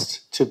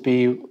fast to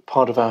be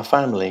part of our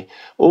family.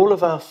 All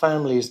of our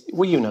families,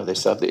 well, you know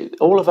this stuff,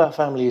 all of our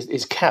family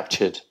is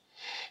captured.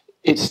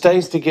 It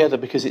stays together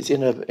because it's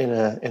in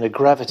a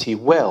gravity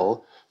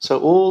well. So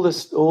all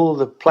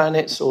the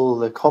planets, all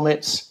the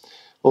comets,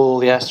 all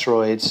the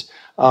asteroids,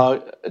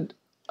 have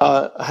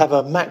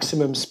a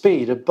maximum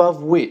speed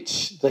above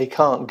which they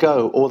can't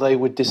go, or they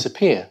would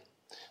disappear.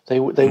 They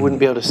wouldn't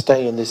be able to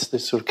stay in this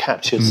sort of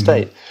captured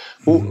state.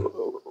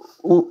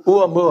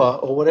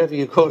 Oumuamua, or whatever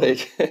you call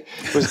it,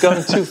 was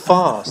going too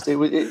fast. It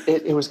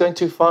was going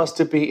too fast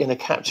to be in a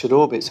captured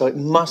orbit, so it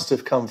must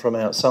have come from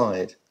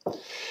outside.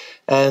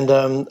 And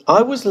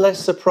I was less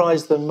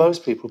surprised than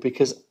most people,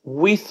 because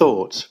we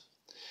thought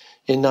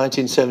in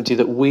 1970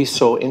 that we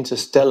saw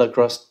interstellar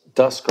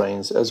dust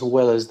grains as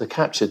well as the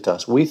captured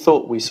dust. We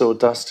thought we saw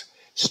dust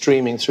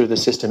streaming through the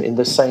system in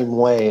the same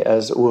way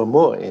as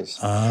Oumuamua is.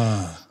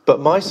 But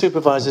my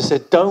supervisor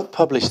said, don't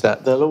publish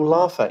that. They'll all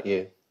laugh at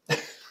you.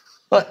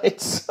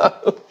 Right?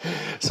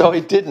 So I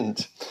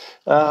didn't.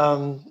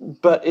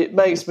 But it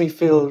makes me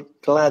feel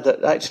glad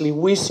that actually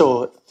we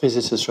saw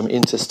visitors from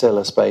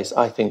interstellar space,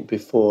 I think,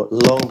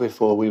 long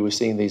before we were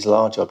seeing these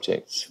large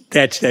objects.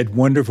 That's that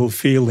wonderful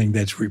feeling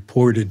that's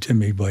reported to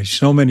me by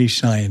so many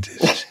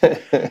scientists.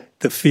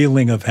 The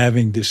feeling of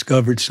having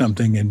discovered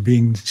something and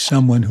being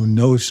someone who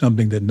knows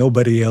something that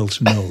nobody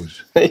else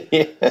knows.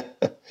 Yeah.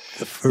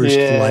 The first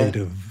light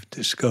of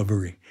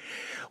discovery.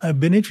 I've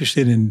been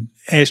interested in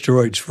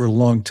asteroids for a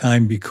long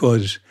time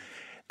because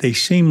they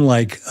seem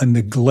like a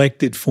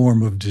neglected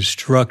form of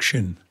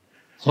destruction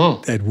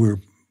that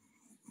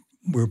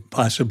we're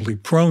possibly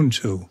prone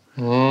to.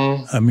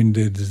 I mean,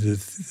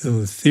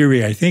 the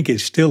theory, I think,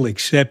 is still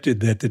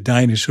accepted that the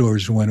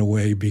dinosaurs went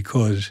away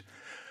because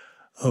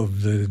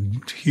of the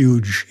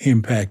huge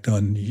impact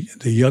on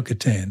the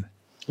Yucatan.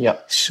 Yeah.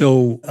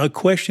 So a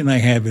question I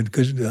have,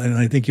 and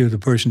I think you're the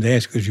person to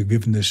ask because you've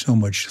given this so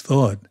much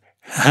thought,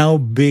 how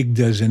big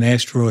does an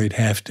asteroid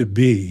have to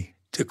be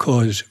to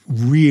cause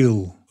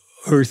real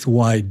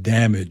Earth-wide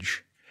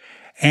damage?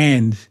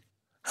 And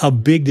how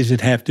big does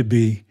it have to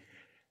be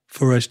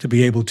for us to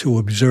be able to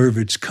observe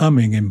its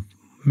coming and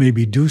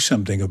maybe do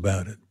something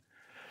about it?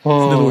 In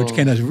other words,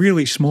 can a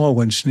really small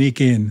one sneak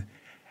in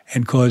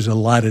and cause a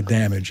lot of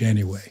damage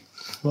anyway?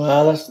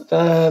 Well,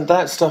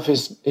 that stuff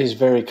is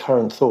very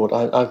current thought.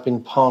 I've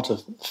been part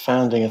of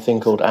founding a thing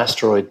called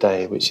Asteroid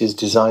Day, which is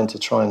designed to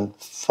try and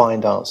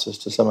find answers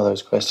to some of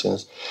those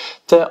questions.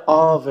 There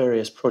are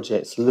various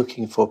projects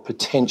looking for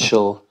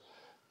potential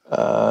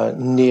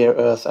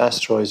near-Earth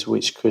asteroids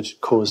which could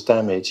cause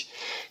damage.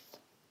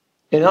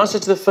 In answer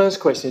to the first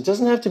question, it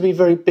doesn't have to be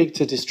very big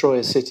to destroy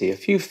a city. A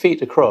few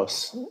feet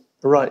across,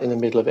 right in the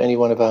middle of any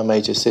one of our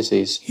major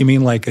cities. You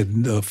mean like a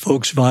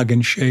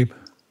Volkswagen shape?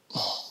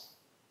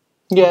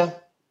 Yeah,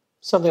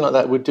 something like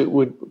that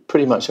would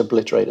pretty much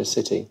obliterate a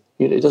city.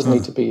 It doesn't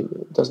need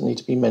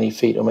to be many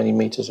feet or many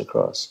meters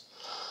across.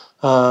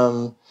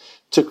 To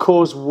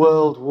cause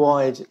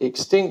worldwide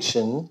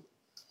extinction,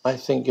 I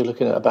think you're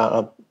looking at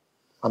about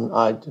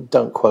I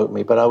don't quote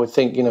me, but I would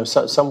think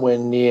somewhere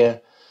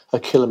near a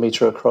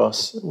kilometer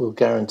across will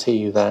guarantee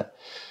you that.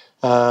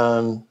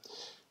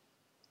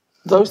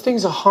 Those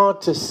things are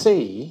hard to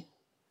see.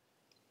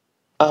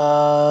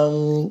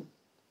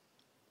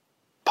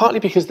 Partly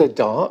because they're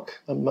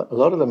dark. A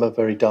lot of them are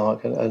very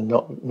dark and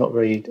not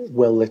very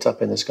well lit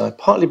up in the sky.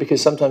 Partly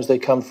because sometimes they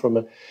come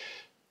from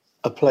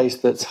a place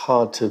that's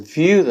hard to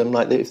view them.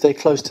 Like if they're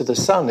close to the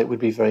sun, it would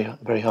be very,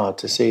 very hard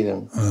to see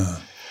them.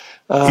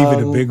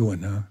 Even a big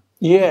one, huh?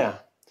 Yeah.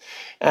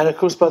 And of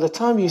course, by the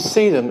time you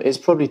see them, it's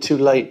probably too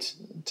late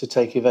to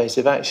take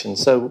evasive action.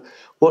 So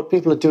what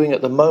people are doing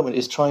at the moment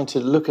is trying to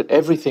look at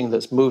everything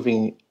that's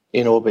moving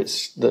in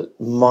orbits that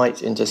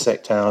might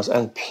intersect ours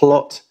and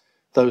plot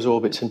those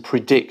orbits and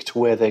predict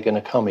where they're going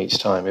to come each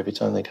time, every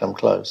time they come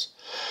close.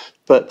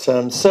 But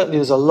certainly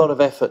there's a lot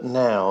of effort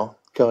now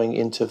going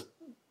into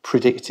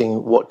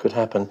predicting what could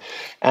happen.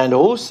 And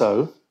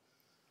also,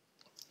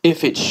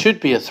 if it should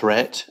be a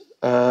threat,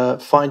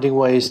 finding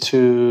ways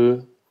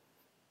to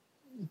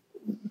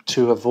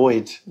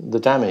avoid the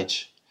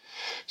damage.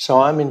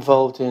 So I'm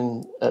involved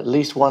in at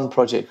least one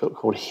project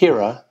called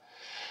Hera,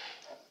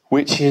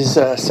 which is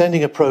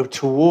sending a probe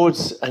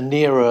towards a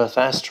near-Earth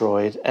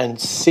asteroid and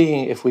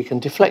seeing if we can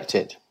deflect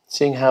it,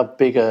 seeing how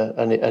big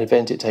an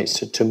event it takes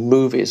to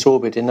move its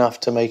orbit enough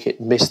to make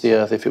it miss the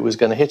Earth if it was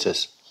going to hit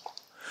us.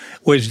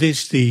 Was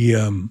this the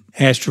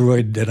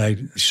asteroid that I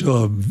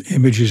saw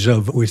images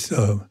of with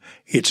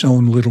its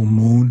own little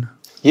moon?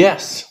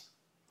 Yes,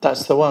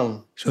 that's the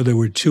one. So there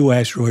were two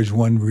asteroids,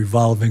 one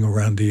revolving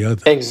around the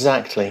other.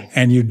 Exactly.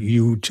 And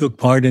you took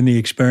part in the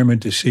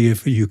experiment to see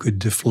if you could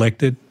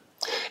deflect it?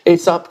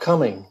 It's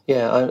upcoming.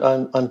 Yeah,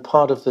 I'm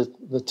part of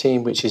the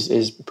team which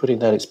is putting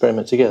that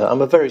experiment together.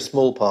 I'm a very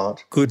small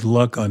part. Good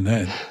luck on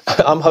that.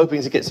 I'm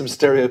hoping to get some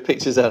stereo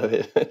pictures out of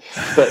it.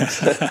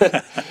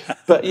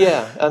 But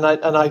yeah, and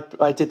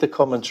I did the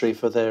commentary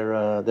for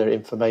their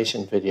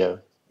information video,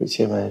 which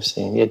you may have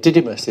seen. Yeah,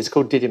 Didymos. It's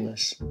called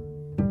Didymos.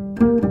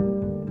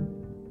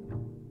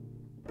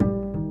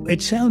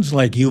 It sounds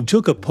like you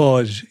took a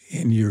pause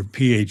in your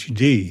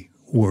PhD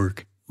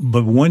work,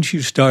 but once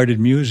you started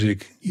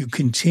music, you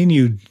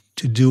continued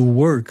to do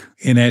work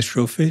in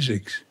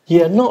astrophysics.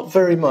 Yeah, not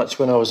very much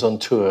when I was on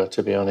tour,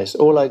 to be honest.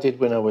 All I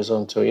did when I was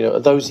on tour,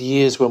 those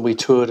years when we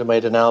toured and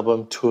made an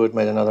album, toured,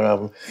 made another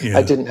album, Yeah.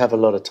 I didn't have a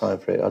lot of time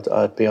for it,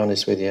 I'd be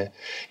honest with you.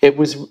 It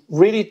was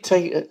really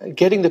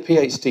getting the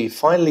PhD,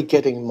 finally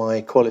getting my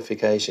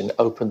qualification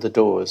opened the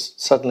doors.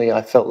 Suddenly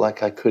I felt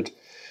like I could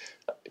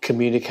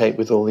communicate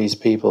with all these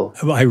people.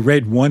 I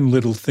read one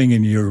little thing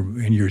in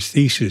your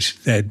thesis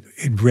that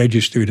it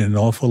registered an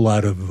awful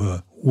lot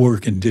of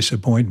work and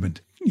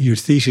disappointment. Your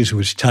thesis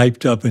was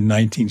typed up in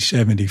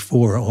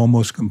 1974,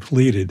 almost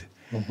completed,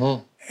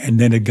 and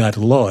then it got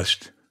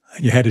lost.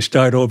 You had to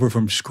start over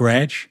from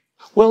scratch?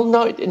 Well,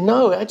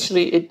 no,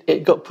 actually,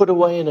 it got put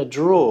away in a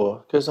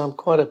drawer because I'm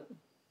quite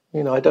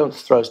I don't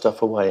throw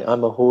stuff away.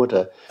 I'm a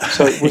hoarder.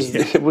 So it was,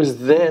 It was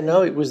there.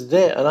 No, it was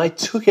there. And I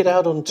took it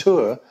out on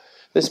tour,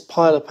 this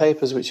pile of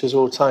papers, which was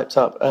all typed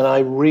up, and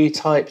I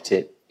retyped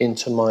it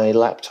into my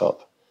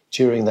laptop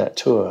during that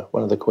tour,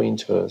 one of the Queen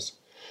tours.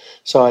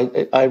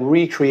 So I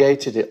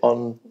recreated it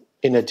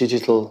in a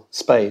digital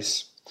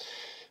space,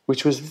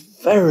 which was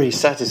very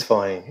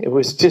satisfying. It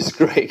was just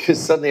great because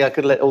suddenly I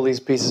could let all these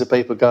pieces of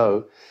paper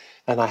go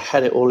and I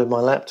had it all in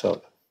my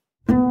laptop.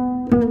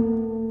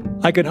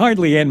 I could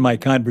hardly end my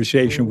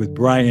conversation with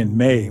Brian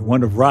May,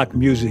 one of rock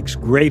music's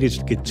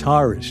greatest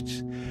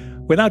guitarists,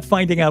 without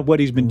finding out what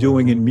he's been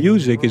doing in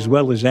music as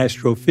well as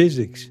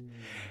astrophysics.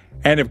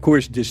 And of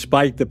course,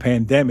 despite the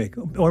pandemic,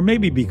 or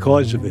maybe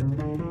because of it,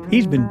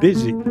 he's been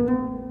busy.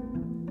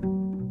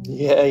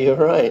 Yeah, you're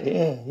right.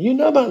 Yeah, you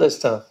know about this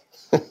stuff.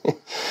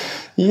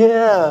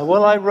 Yeah,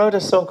 well, I wrote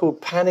a song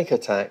called Panic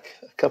Attack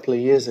a couple of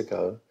years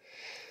ago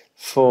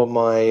for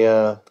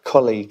my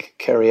colleague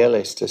Kerry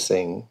Ellis to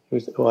sing,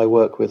 who I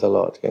work with a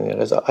lot.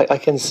 I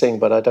can sing,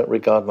 but I don't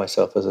regard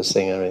myself as a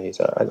singer.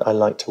 I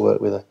like to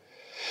work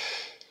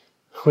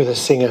with a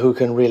singer who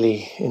can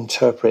really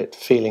interpret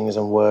feelings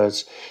and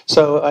words.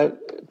 So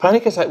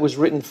Panic Attack was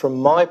written from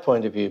my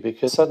point of view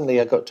because suddenly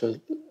I got to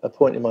a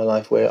point in my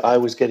life where I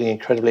was getting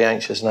incredibly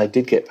anxious and I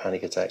did get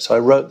panic attacks. So I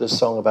wrote this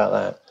song about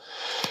that.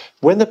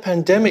 When the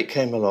pandemic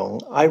came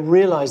along, I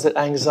realized that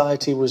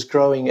anxiety was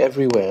growing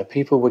everywhere.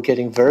 People were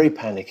getting very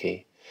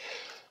panicky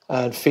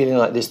and feeling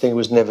like this thing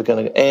was never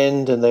going to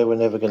end and they were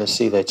never going to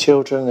see their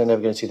children, they're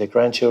never going to see their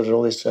grandchildren,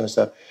 all this kind of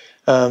stuff.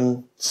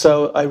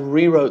 So I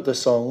rewrote the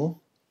song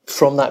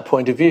from that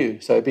point of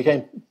view. So it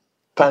became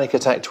Panic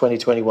Attack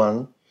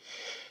 2021,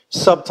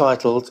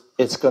 subtitled,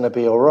 It's Gonna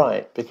Be All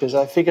Right, because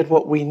I figured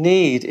what we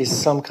need is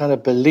some kind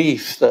of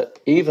belief that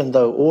even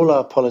though all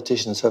our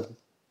politicians have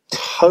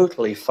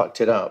totally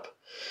fucked it up,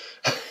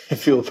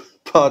 if you'll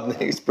pardon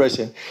the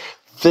expression,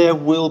 there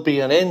will be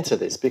an end to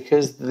this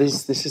because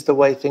this is the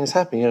way things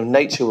happen.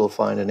 Nature will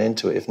find an end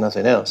to it, if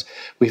nothing else.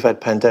 We've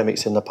had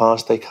pandemics in the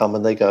past, they come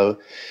and they go.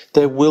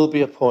 There will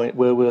be a point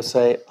where we'll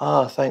say,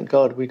 thank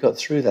God we got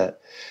through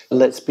that.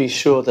 Let's be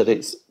sure that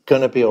it's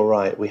going to be all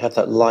right. We have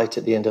that light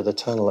at the end of the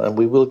tunnel and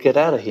we will get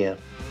out of here.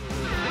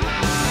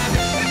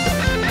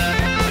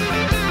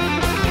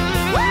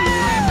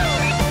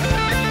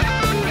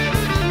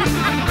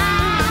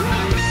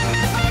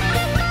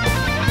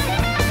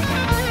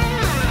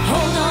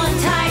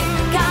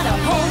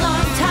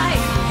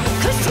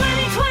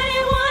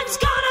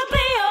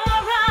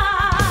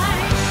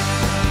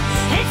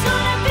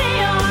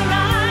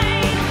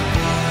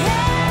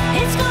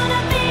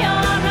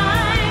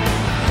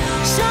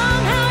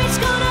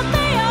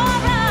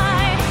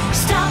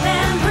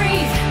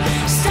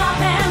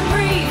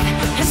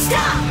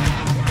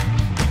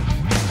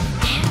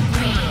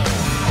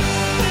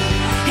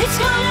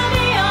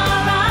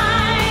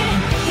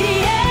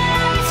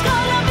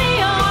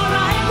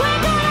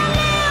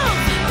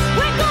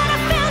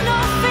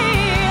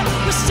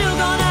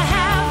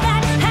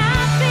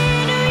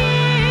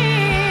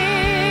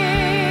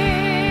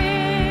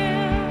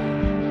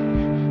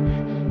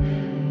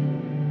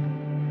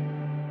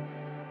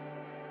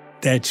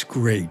 That's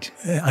great.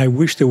 I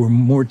wish there were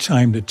more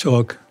time to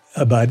talk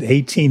about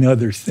 18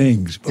 other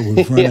things, but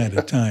we've run out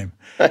of time.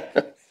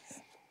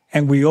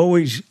 And we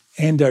always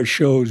end our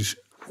shows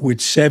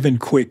with 7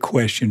 quick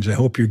questions. I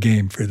hope you're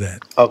game for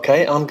that.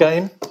 Okay, I'm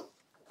game.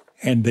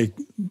 And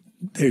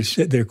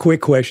they're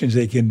quick questions.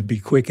 They can be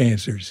quick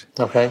answers.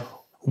 Okay.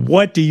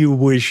 What do you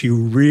wish you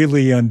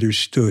really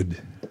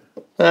understood?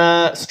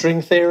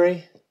 String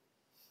theory.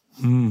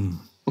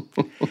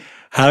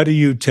 How do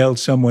you tell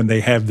someone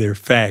they have their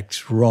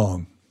facts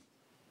wrong?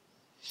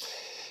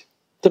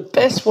 The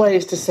best way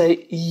is to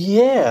say,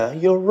 yeah,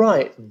 you're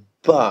right,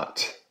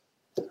 but...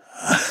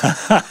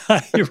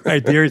 You're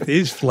right, the earth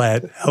is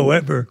flat,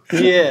 however.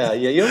 Yeah,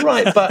 you're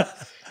right, but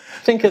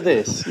think of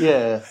this.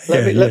 Yeah,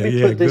 let me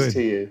put this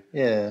to you.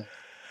 Yeah.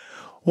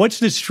 What's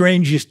the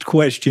strangest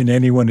question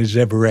anyone has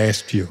ever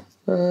asked you?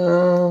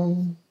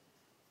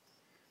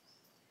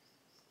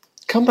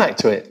 Come back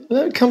to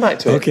it. Come back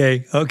to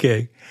it.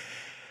 Okay.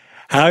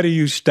 How do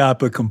you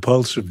stop a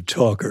compulsive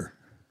talker?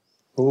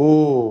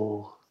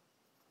 Ooh.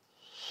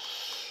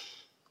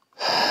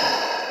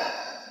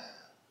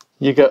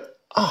 You go,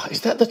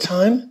 is that the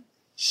time?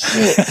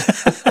 Shit.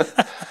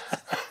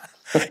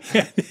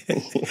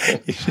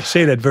 You should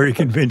say that very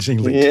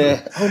convincingly. Yeah.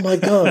 Too. Oh, my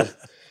God.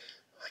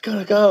 I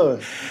gotta go.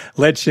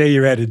 Let's say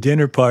you're at a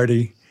dinner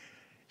party,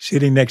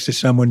 sitting next to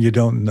someone you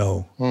don't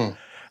know.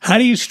 How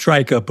do you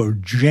strike up a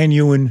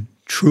genuine,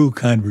 true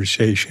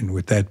conversation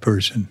with that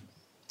person?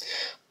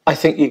 I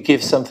think you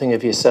give something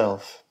of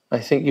yourself. I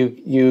think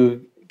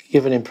you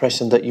give an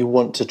impression that you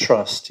want to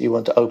trust, you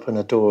want to open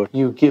a door.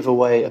 You give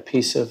away a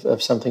piece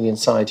of something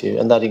inside you,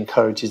 and that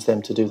encourages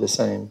them to do the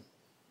same.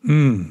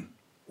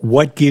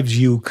 What gives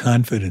you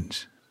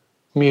confidence?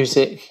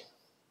 Music,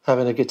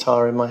 having a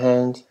guitar in my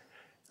hand.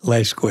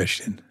 Last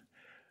question.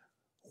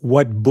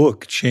 What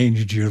book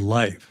changed your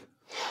life?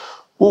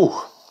 Ooh,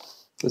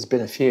 there's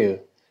been a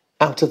few.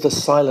 Out of the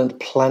Silent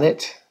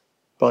Planet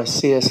by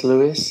C.S.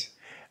 Lewis.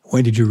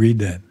 When did you read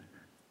that?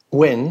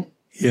 When?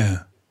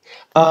 Yeah.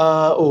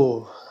 I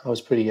was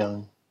pretty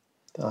young.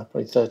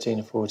 Probably 13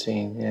 or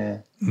 14, yeah.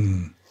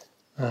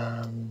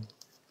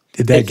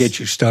 Did that get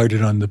you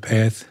started on the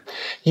path?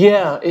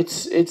 Yeah,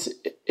 it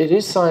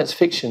is science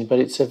fiction, but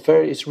it's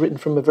written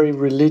from a very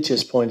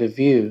religious point of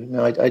view.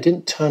 Now, I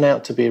didn't turn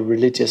out to be a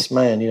religious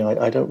man.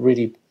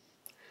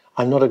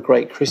 I'm not a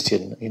great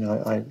Christian.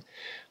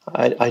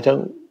 I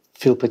don't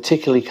feel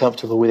particularly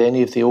comfortable with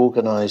any of the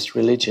organized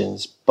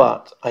religions,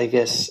 but I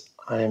guess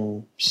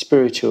I'm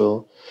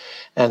spiritual,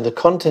 and the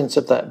contents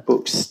of that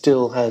book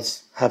still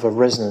have a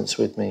resonance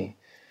with me.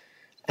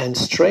 And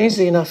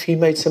strangely enough, he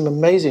made some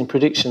amazing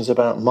predictions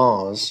about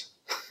Mars.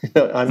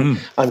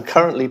 I'm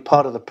currently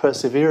part of the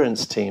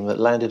Perseverance team that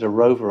landed a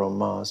rover on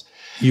Mars.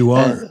 You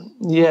are?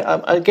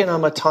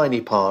 I'm a tiny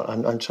part.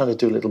 I'm trying to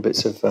do little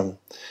bits of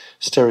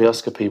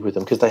stereoscopy with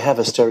them because they have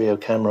a stereo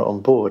camera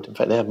on board. In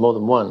fact, they have more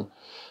than one.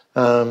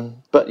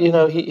 But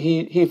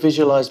he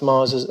visualized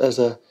Mars as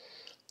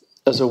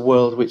a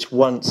world which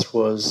once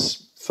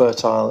was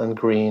fertile and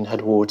green,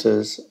 had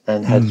waters,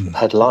 and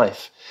had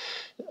life.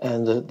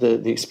 And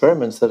the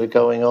experiments that are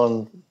going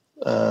on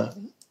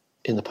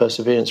in the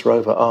Perseverance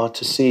rover are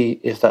to see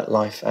if that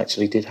life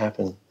actually did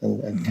happen,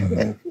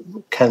 and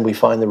can we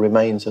find the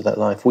remains of that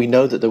life. We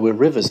know that there were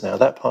rivers now.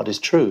 That part is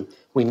true.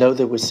 We know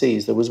there were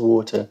seas, there was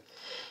water.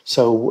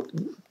 So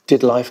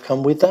did life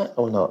come with that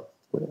or not?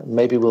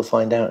 Maybe we'll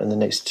find out in the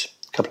next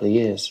couple of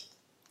years.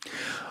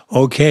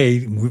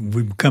 Okay,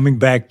 we're coming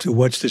back to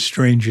what's the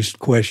strangest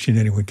question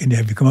anyway.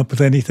 Have you come up with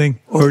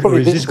anything? Or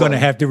is this going to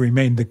have to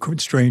remain the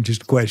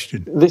strangest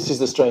question? This is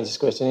the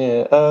strangest question,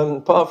 yeah.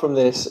 Apart from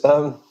this,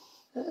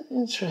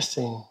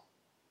 interesting.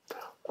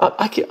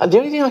 The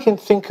only thing I can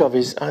think of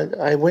is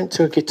I went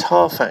to a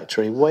guitar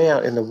factory way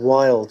out in the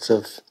wilds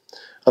of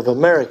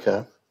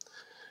America.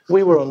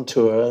 We were on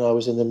tour, and I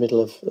was in the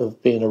middle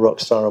of being a rock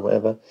star or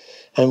whatever.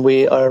 And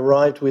I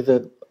arrived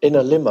in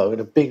a limo, in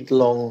a big,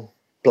 long,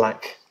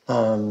 black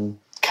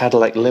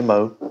Cadillac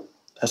limo.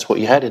 That's what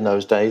you had in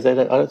those days. I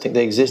don't think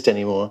they exist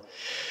anymore.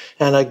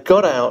 And I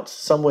got out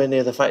somewhere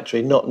near the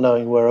factory, not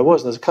knowing where I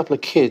was. And there's a couple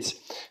of kids,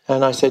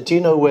 and I said, "Do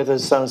you know where the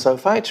so-and-so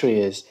factory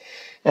is?"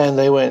 And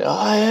they went,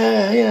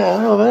 "Oh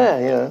yeah, over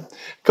there."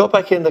 Got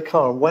back in the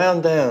car and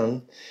wound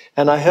down,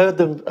 and I heard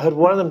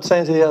one of them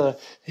saying to the other.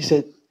 He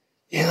said,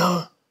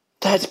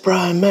 "That's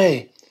Brian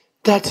May.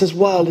 That's as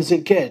wild as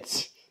it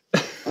gets."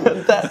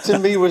 That to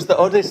me was the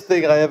oddest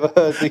thing I ever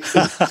heard,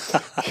 because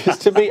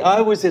to me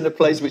I was in a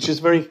place which was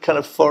very kind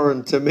of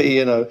foreign to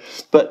me,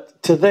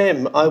 but to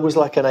them I was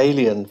like an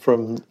alien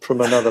from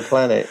another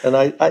planet, and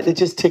it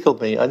just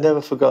tickled me. I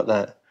never forgot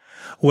that.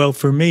 Well,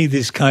 for me,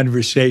 this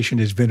conversation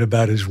has been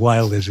about as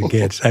wild as it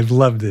gets. I've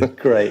loved it.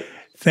 Great.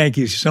 Thank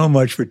you so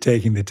much for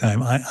taking the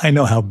time. I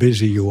know how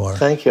busy you are.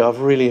 Thank you. I've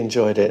really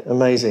enjoyed it.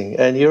 Amazing.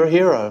 And you're a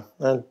hero.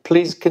 And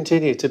please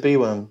continue to be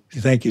one.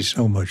 Thank you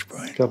so much,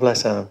 Brian. God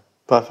bless, Adam.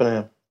 Bye for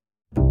now.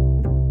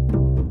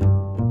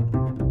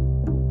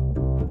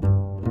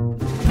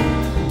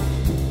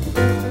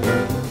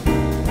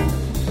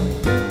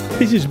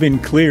 This has been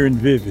Clear and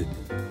Vivid.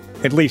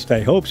 At least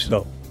I hope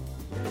so.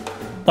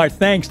 Our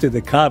thanks to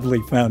the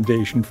Kavli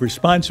Foundation for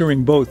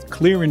sponsoring both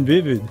Clear and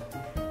Vivid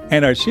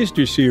and our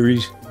sister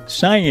series,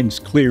 Science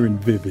Clear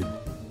and Vivid.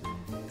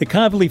 The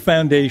Kavli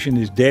Foundation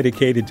is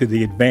dedicated to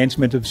the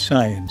advancement of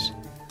science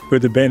for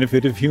the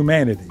benefit of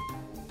humanity.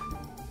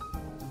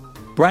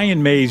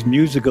 Brian May's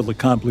musical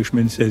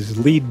accomplishments as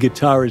lead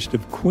guitarist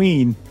of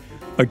Queen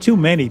are too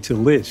many to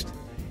list.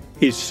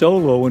 His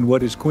solo in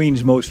what is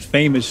Queen's most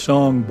famous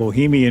song,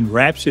 Bohemian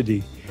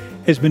Rhapsody,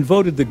 has been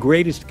voted the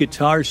greatest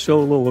guitar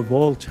solo of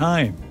all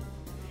time.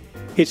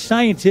 His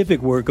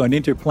scientific work on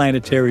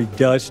interplanetary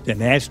dust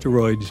and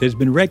asteroids has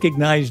been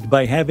recognized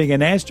by having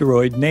an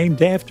asteroid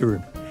named after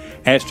him,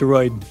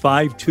 asteroid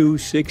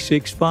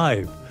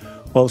 52665,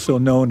 also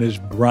known as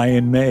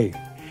Brian May.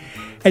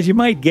 As you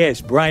might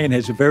guess, Brian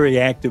has a very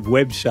active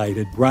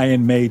website at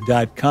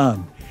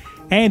brianmay.com,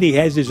 and he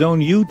has his own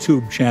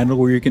YouTube channel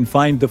where you can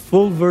find the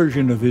full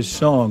version of his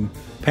song,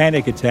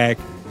 Panic Attack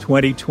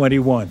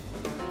 2021.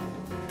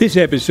 This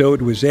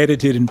episode was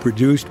edited and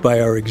produced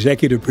by our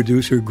executive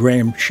producer,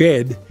 Graham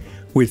Chedd,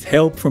 with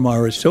help from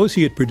our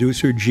associate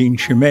producer, Jean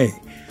Chimay.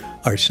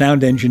 Our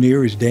sound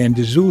engineer is Dan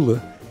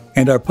DeZula,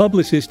 and our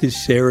publicist is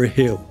Sarah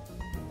Hill.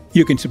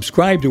 You can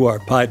subscribe to our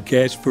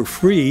podcast for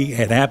free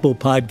at Apple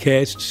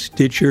Podcasts,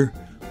 Stitcher,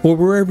 or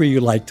wherever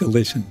you like to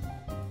listen.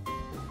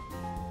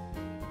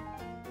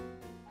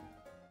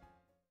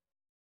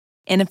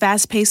 In a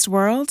fast-paced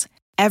world,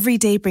 every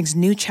day brings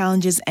new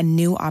challenges and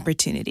new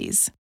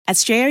opportunities. At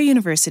Strayer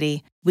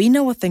University, we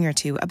know a thing or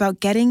two about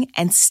getting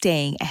and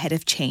staying ahead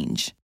of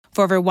change.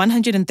 For over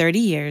 130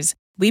 years,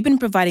 we've been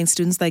providing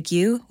students like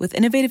you with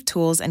innovative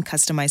tools and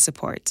customized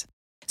support,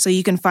 so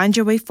you can find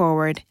your way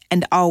forward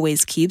and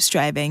always keep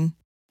striving.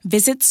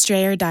 Visit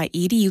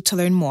strayer.edu to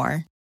learn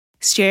more.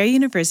 Strayer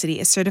University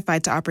is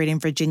certified to operate in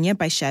Virginia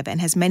by Chev and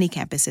has many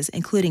campuses,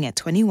 including at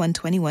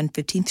 2121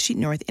 15th Street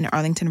North in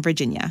Arlington,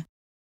 Virginia.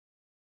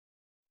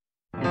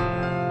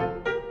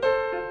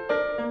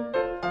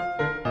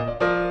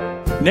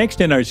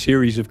 Next in our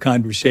series of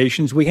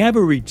conversations, we have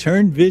a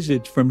return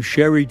visit from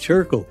Sherry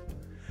Turkle.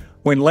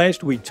 When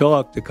last we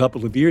talked, a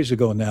couple of years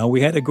ago now,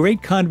 we had a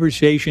great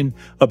conversation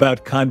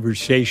about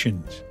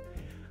conversations.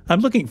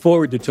 I'm looking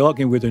forward to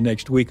talking with her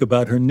next week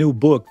about her new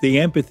book, The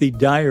Empathy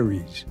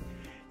Diaries.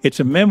 It's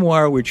a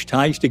memoir which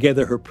ties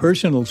together her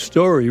personal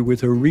story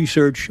with her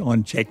research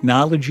on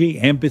technology,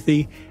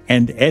 empathy,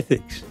 and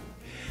ethics.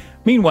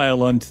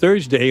 Meanwhile, on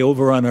Thursday,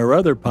 over on our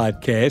other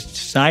podcast,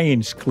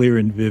 Science Clear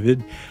and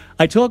Vivid,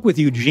 I talk with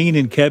Eugene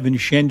and Kevin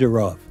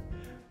Shenderoff.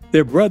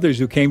 They're brothers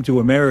who came to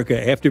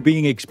America after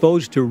being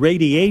exposed to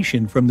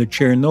radiation from the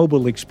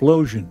Chernobyl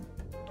explosion.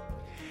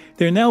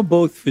 They're now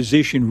both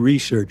physician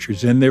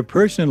researchers, and their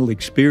personal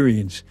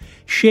experience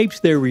shapes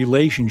their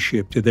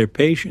relationship to their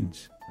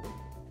patients.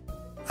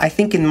 I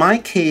think in my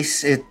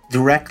case, it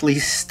directly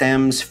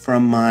stems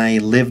from my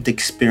lived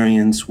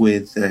experience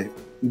with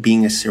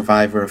being a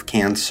survivor of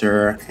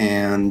cancer.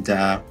 And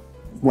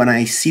when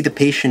I see the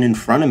patient in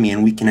front of me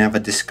and we can have a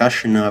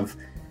discussion of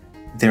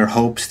their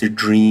hopes, their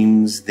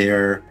dreams,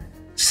 their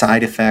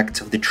side effects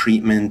of the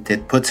treatment,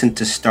 it puts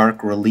into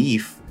stark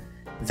relief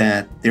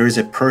that there is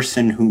a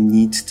person who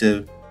needs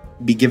to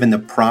be given the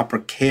proper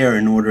care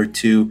in order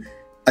to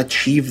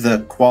achieve the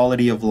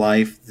quality of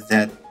life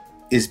that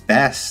is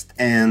best,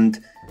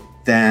 and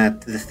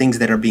that the things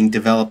that are being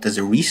developed as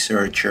a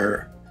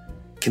researcher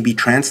can be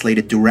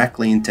translated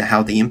directly into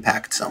how they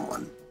impact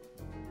someone.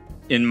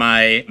 In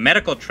my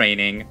medical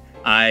training,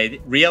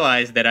 I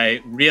realized that I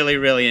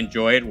really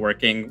enjoyed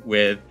working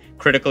with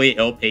critically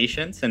ill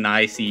patients in the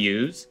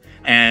ICUs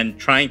and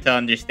trying to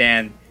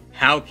understand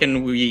how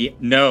can we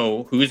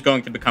know who's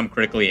going to become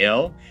critically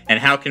ill and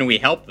how can we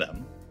help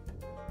them.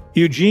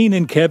 Eugene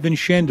and Kevin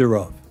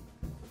Shenderoff.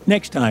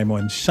 Next time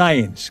on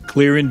Science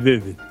Clear and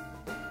Vivid.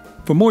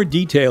 For more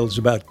details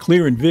about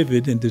Clear and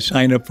Vivid and to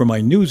sign up for my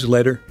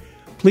newsletter,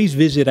 please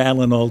visit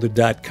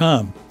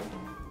alanalda.com.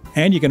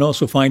 And you can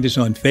also find us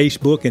on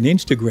Facebook and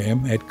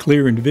Instagram at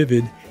Clear and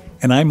Vivid,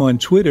 and I'm on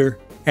Twitter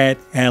at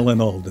Alan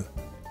Alda.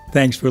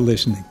 Thanks for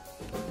listening.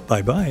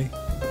 Bye-bye.